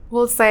that,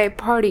 we'll say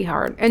party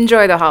hard.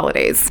 Enjoy the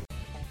holidays.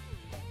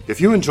 If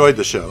you enjoyed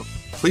the show,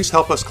 please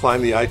help us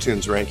climb the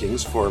iTunes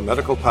rankings for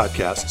medical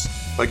podcasts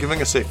by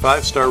giving us a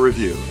 5-star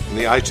review in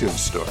the iTunes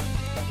store.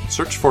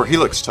 Search for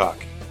Helix Talk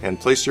and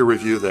place your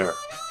review there.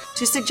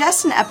 To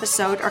suggest an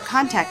episode or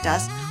contact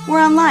us,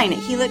 we're online at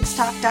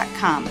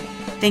helixtalk.com.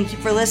 Thank you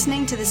for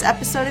listening to this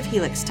episode of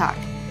Helix Talk.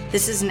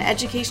 This is an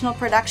educational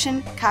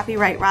production,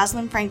 copyright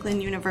Rosalind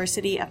Franklin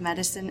University of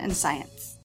Medicine and Science.